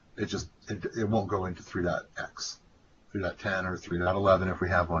 it won't go into 3.x, 3.10 or 3.11 if we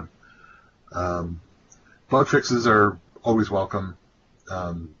have one. Bug fixes are always welcome,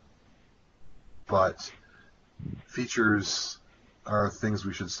 but features are things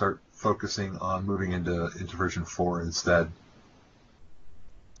we should start focusing on moving into version 4 instead.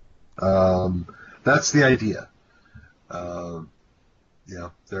 That's the idea.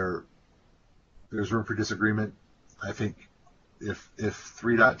 There's room for disagreement. I think if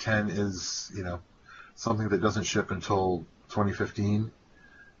 3.10 is something that doesn't ship until 2015,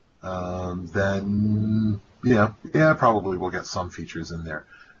 then probably we'll get some features in there.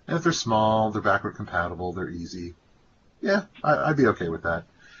 And if they're small, they're backward compatible, they're easy. Yeah, I'd be okay with that.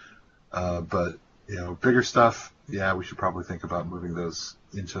 But bigger stuff, yeah, we should probably think about moving those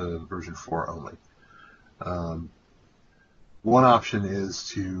into version 4 only. One option is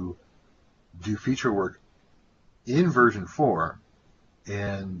to do feature work in version 4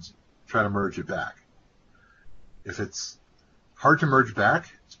 and try to merge it back. If it's hard to merge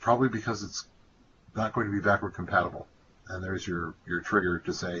back, it's probably because it's not going to be backward compatible. And there's your trigger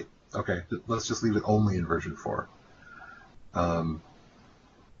to say, okay, let's just leave it only in version 4. I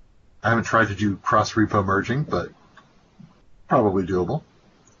haven't tried to do cross-repo merging, but probably doable.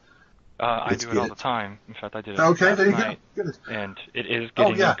 I do it all the time. In fact, I did it Okay, last there you night. go. Good. And it is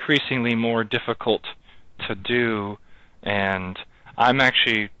getting increasingly more difficult to do. And I'm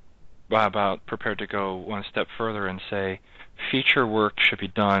actually about prepared to go one step further and say feature work should be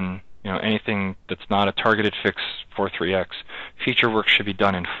done, anything that's not a targeted fix for 3x, feature work should be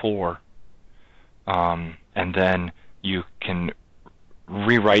done in 4. And then you can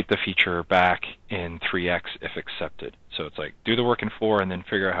rewrite the feature back in 3x if accepted. So it's like do the work in 4 and then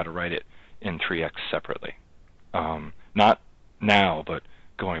figure out how to write it in 3x separately. Not now, but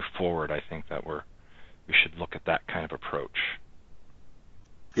going forward, I think that we should look at that kind of approach.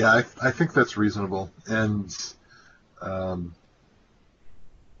 Yeah, I think that's reasonable. And again,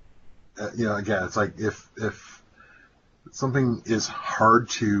 it's like if something is hard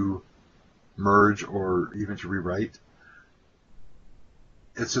to merge or even to rewrite,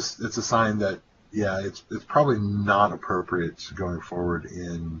 it's a sign that it's probably not appropriate going forward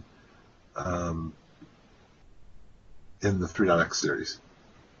in the 3.x series.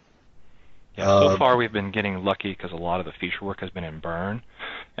 Yeah, so far we've been getting lucky because a lot of the feature work has been in Burn,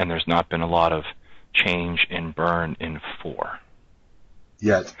 and there's not been a lot of change in Burn in 4.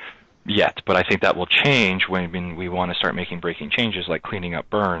 Yet, but I think that will change when we want to start making breaking changes like cleaning up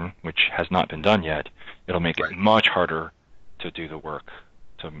Burn, which has not been done yet. It'll make it much harder to do the work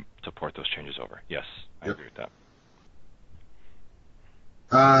to port those changes over. Yes, I agree with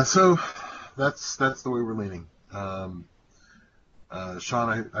that. So that's the way we're leaning.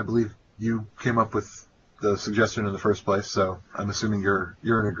 Sean, I believe you came up with the suggestion in the first place, so I'm assuming you're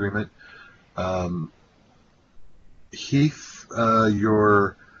in agreement. Heath, the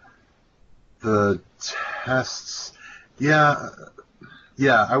tests. Yeah,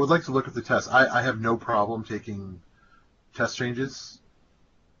 I would like to look at the tests. I have no problem taking test changes.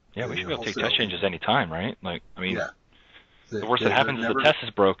 Yeah, we should be able to take test changes anytime, right? Like, I mean, the worst that happens is the never, test is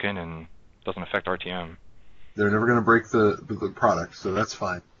broken and doesn't affect RTM. They're never going to break the product, so that's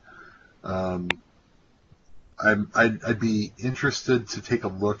fine. I'd be interested to take a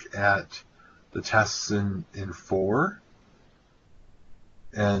look at the tests in 4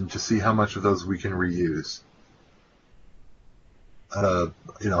 and to see how much of those we can reuse. At a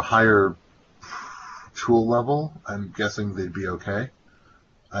higher tool level, I'm guessing they'd be okay.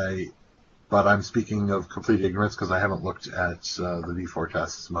 But I'm speaking of complete ignorance because I haven't looked at the V4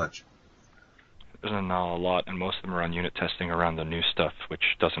 tests much. There's not a lot, and most of them are on unit testing around the new stuff,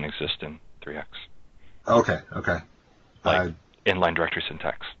 which doesn't exist in 3x. Okay. Like inline directory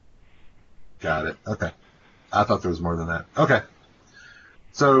syntax. Got it. Okay. I thought there was more than that. Okay.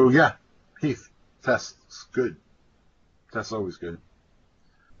 So, yeah, Heath, tests, good. Tests always good.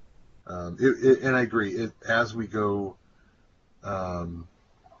 And I agree. As we go,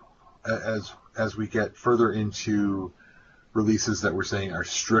 as we get further into releases that we're saying are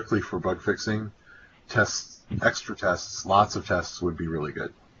strictly for bug fixing, tests, extra tests, lots of tests would be really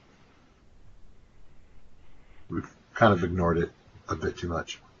good. We've kind of ignored it a bit too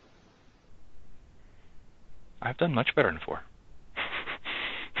much. I've done much better in 4.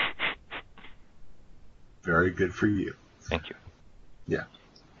 Very good for you. Thank you. Yeah.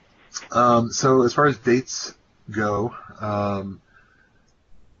 So as far as dates go,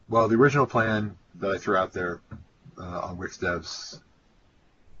 well, the original plan that I threw out there on WiX Devs,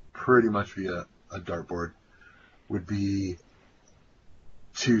 pretty much via a dartboard, would be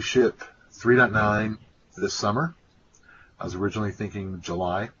to ship 3.9 this summer. I was originally thinking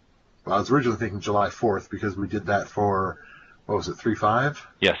July. Well, I was originally thinking July 4th because we did that for, what was it, 3.5?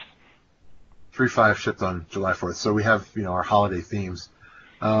 Yes. 3.5 shipped on July 4th. So we have, our holiday themes.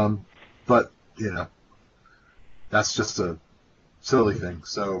 But, that's just a silly thing.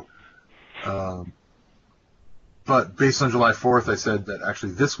 So, but based on July 4th, I said that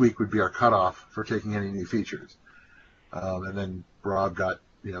actually this week would be our cutoff for taking any new features. And then Rob got,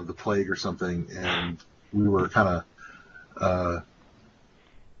 the plague or something, and we were kind of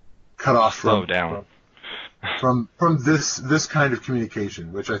cut off Slow down. from this kind of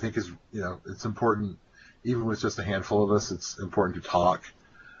communication, which I think is, it's important. Even with just a handful of us, it's important to talk.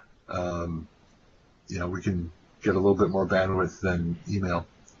 We can get a little bit more bandwidth than email.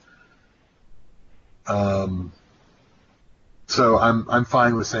 So I'm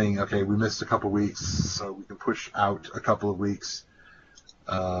fine with saying, okay, we missed a couple weeks, so we can push out a couple of weeks.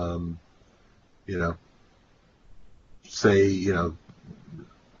 Say,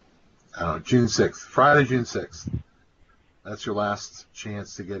 June 6th, Friday, June 6th. That's your last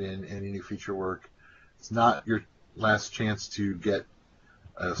chance to get in any new feature work. It's not your last chance to get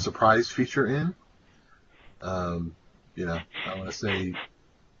a surprise feature in. I want to say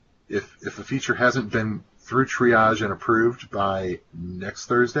if a feature hasn't been through triage and approved by next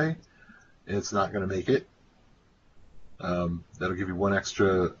Thursday, it's not going to make it. That'll give you one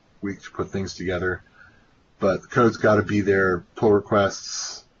extra week to put things together. But the code's got to be there, pull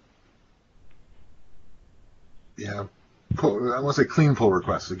requests. I want to say clean pull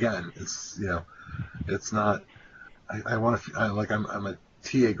requests. Again, it's, it's not, I want to, I'm a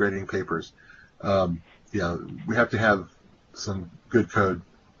TA grading papers. We have to have some good code.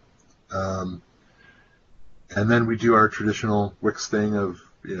 And then we do our traditional WiX thing of,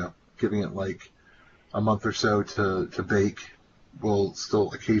 giving it like a month or so to bake. We'll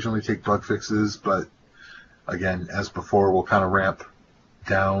still occasionally take bug fixes, but again, as before, we'll kind of ramp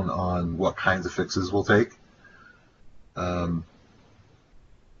down on what kinds of fixes we'll take.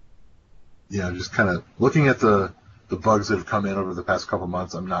 Just kind of looking at the bugs that have come in over the past couple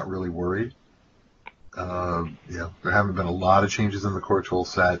months, I'm not really worried. There haven't been a lot of changes in the core tool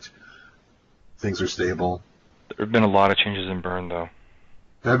set. Things are stable. There have been a lot of changes in Burn, though.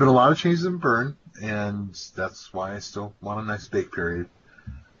 There have been a lot of changes in Burn, and that's why I still want a nice bake period.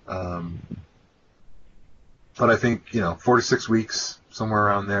 But I think, 4 to 6 weeks, somewhere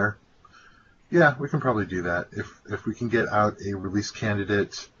around there. Yeah, we can probably do that. If we can get out a release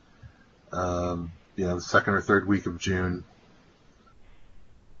candidate, the second or third week of June,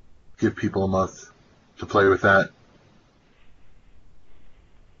 give people a month to play with that.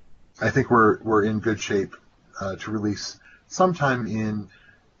 I think we're in good shape to release sometime in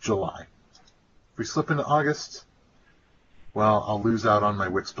July. If we slip into August, well, I'll lose out on my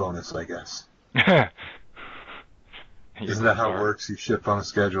WiX bonus, I guess. Isn't that how it works? You ship on a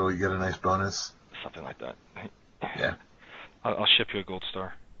schedule, you get a nice bonus? Something like that. Yeah. I'll ship you a gold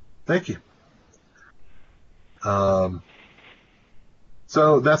star. Thank you.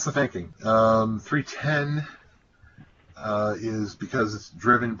 So that's the thinking. 3.10 is because it's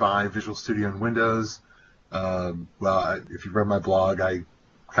driven by Visual Studio and Windows. If you read my blog, I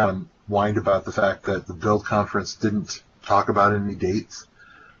kind of whined about the fact that the build conference didn't talk about any dates,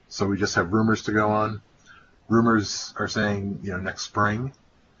 so we just have rumors to go on. Rumors are saying, next spring.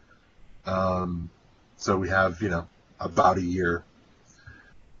 So we have, about a year,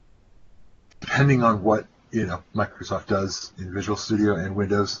 depending on what, Microsoft does in Visual Studio and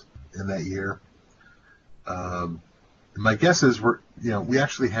Windows in that year. My guess is we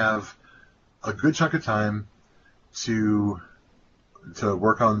actually have a good chunk of time to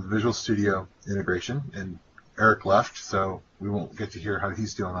work on Visual Studio integration, and Eric left, so we won't get to hear how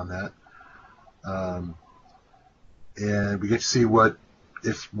he's doing on that. And we get to see what,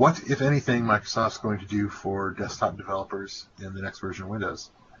 if anything, Microsoft's going to do for desktop developers in the next version of Windows.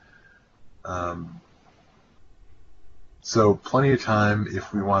 So plenty of time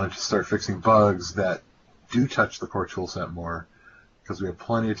if we wanted to start fixing bugs that do touch the core toolset more, because we have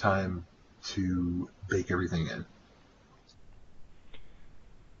plenty of time to bake everything in.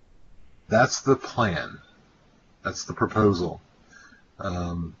 That's the plan. That's the proposal.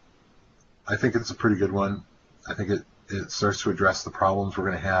 I think it's a pretty good one. I think it starts to address the problems we're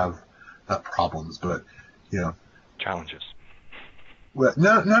going to have. Not problems, but, Challenges. Well,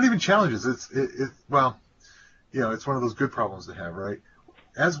 not even challenges. It's one of those good problems to have, right?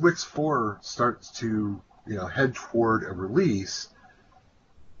 As WiX 4 starts to, head toward a release,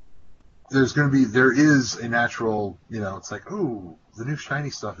 there is a natural, it's like, oh, the new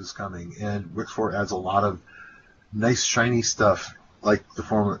shiny stuff is coming, and WiX 4 adds a lot of nice shiny stuff like the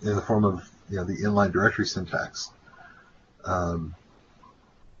form of the inline directory syntax.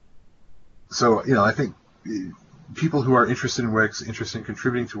 So I think people who are interested in WiX, interested in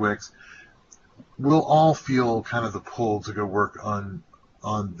contributing to WiX, will all feel kind of the pull to go work on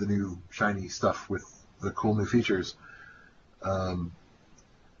the new shiny stuff with the cool new features. And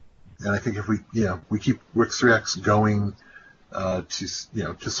I think if we keep WiX 3x going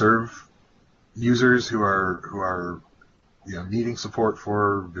to serve users who are needing support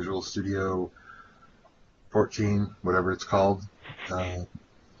for Visual Studio 14, whatever it's called, and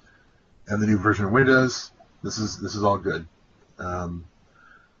the new version of Windows, this is all good.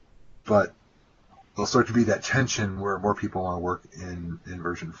 But there'll start to be that tension where more people want to work in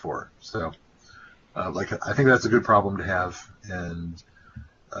version 4. So, I think that's a good problem to have, and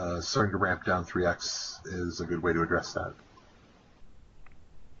starting to ramp down 3x is a good way to address that.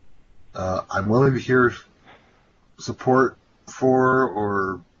 I'm willing to hear support for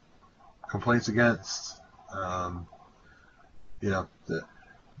or complaints against.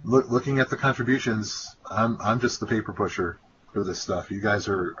 Looking at the contributions, I'm just the paper pusher for this stuff. You guys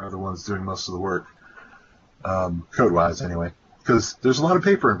are the ones doing most of the work, code-wise anyway, because there's a lot of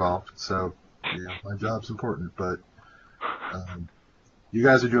paper involved. So my job's important, but you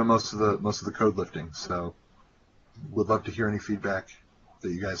guys are doing most of the code lifting. So would love to hear any feedback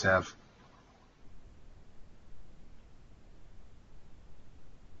that you guys have.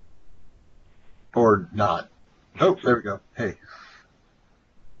 Or not. Oh, there we go. Hey.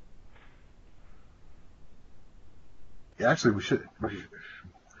 Yeah, actually, we should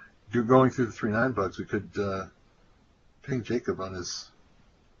going through the 3.9 bugs, we could ping Jacob on his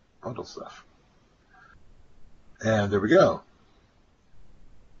bundle stuff. And there we go.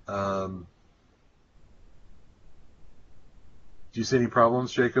 Do you see any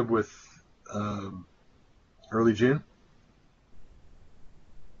problems, Jacob, with early June?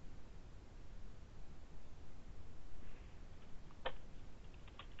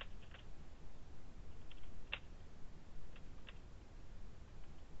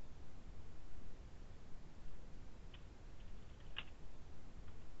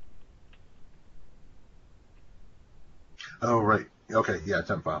 Oh, right. Okay, yeah,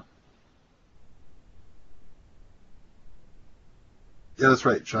 temp file. Yeah, that's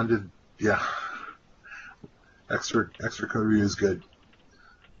right. Sean did, yeah. Extra code review is good.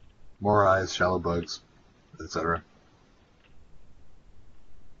 More eyes, shallow bugs, etc.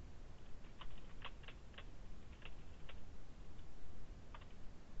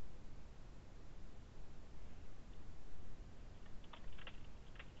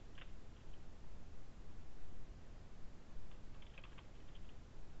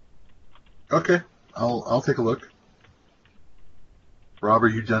 Okay, I'll take a look. Rob, are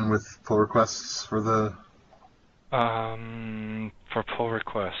you done with pull requests for the? For pull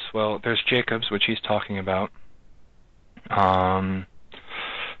requests, well, there's Jacob's, which he's talking about, and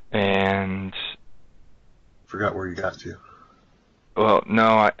Forgot where you got to. well,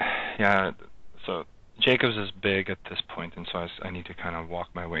 no, yeah. So Jacob's is big at this point, and so I need to kind of walk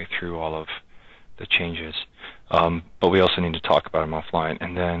my way through all of the changes. But we also need to talk about them offline,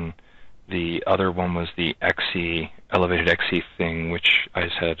 and then the other one was the XE, elevated XE thing, which I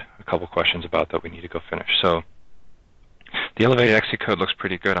just had a couple questions about that we need to go finish. So the elevated XE code looks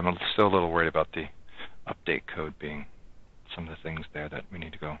pretty good. I'm still a little worried about the update code being some of the things there that we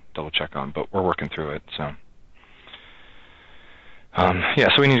need to go double check on, but we're working through it. So yeah,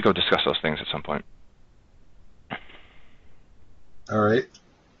 so we need to go discuss those things at some point. All right.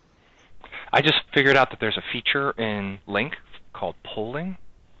 I just figured out that there's a feature in Link called polling.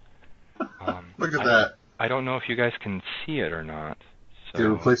 Look at that. I don't know if you guys can see it or not. So. It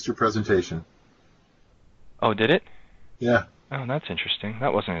replaced your presentation. Oh, did it? Yeah. Oh, that's interesting.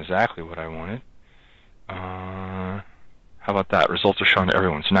 That wasn't exactly what I wanted. How about that? Results are shown to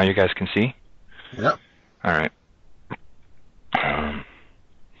everyone. So now you guys can see? Yep. All right.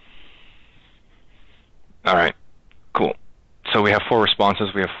 All right. Cool. So we have 4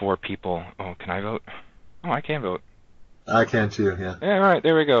 responses. We have 4 people. Oh, can I vote? Oh, I can vote. I can too, yeah. Yeah, all right.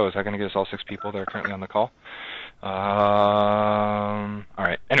 There we go. Is that going to get us all 6 people that are currently on the call? All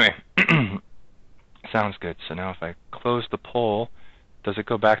right. Anyway. Sounds good. So now if I close the poll, does it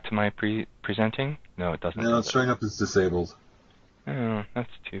go back to my presenting? No, it doesn't. No, it's showing up as disabled. Oh,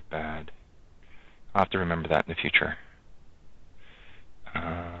 that's too bad. I'll have to remember that in the future. So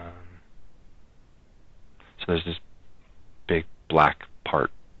there's this big black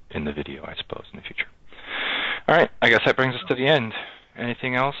part in the video, I suppose, in the future. All right, I guess that brings us to the end.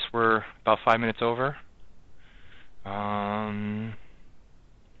 Anything else? We're about 5 minutes over. And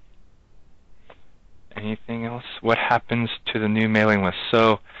Anything else? What happens to the new mailing list?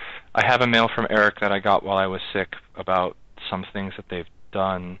 So I have a mail from Eric that I got while I was sick about some things that they've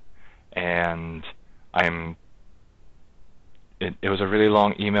done, and it was a really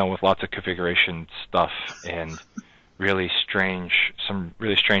long email with lots of configuration stuff and some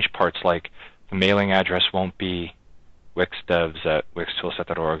really strange parts, like the mailing address won't be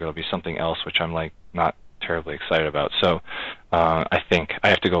wixdevs@wixtoolset.org. It'll be something else, which I'm like not terribly excited about. So I think I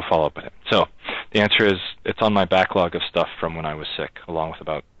have to go follow up with him. So the answer is it's on my backlog of stuff from when I was sick, along with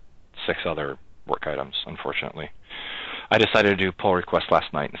about 6 other work items, unfortunately. I decided to do pull requests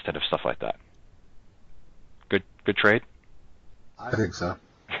last night instead of stuff like that. Good trade? I think so.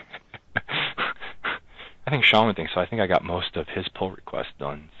 I think Sean would think so. I think I got most of his pull requests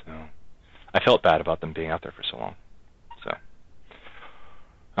done. So I felt bad about them being out there for so long. So,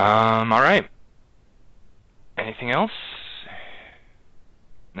 all right. Anything else?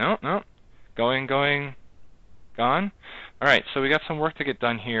 No. Going, gone. All right. So we got some work to get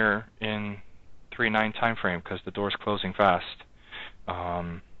done here in 3/9 time frame because the door's closing fast.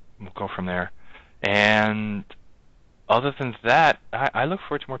 We'll go from there. And other than that, I look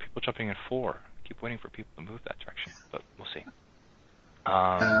forward to more people jumping in 4. I keep waiting for people to move that direction, but we'll see.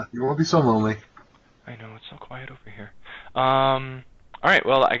 You won't be so lonely. I know, it's so quiet over here. All right,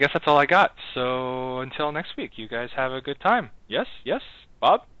 well, I guess that's all I got. So until next week, you guys have a good time. Yes?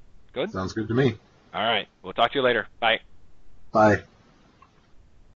 Bob? Good? Sounds good to me. All right, we'll talk to you later. Bye. Bye.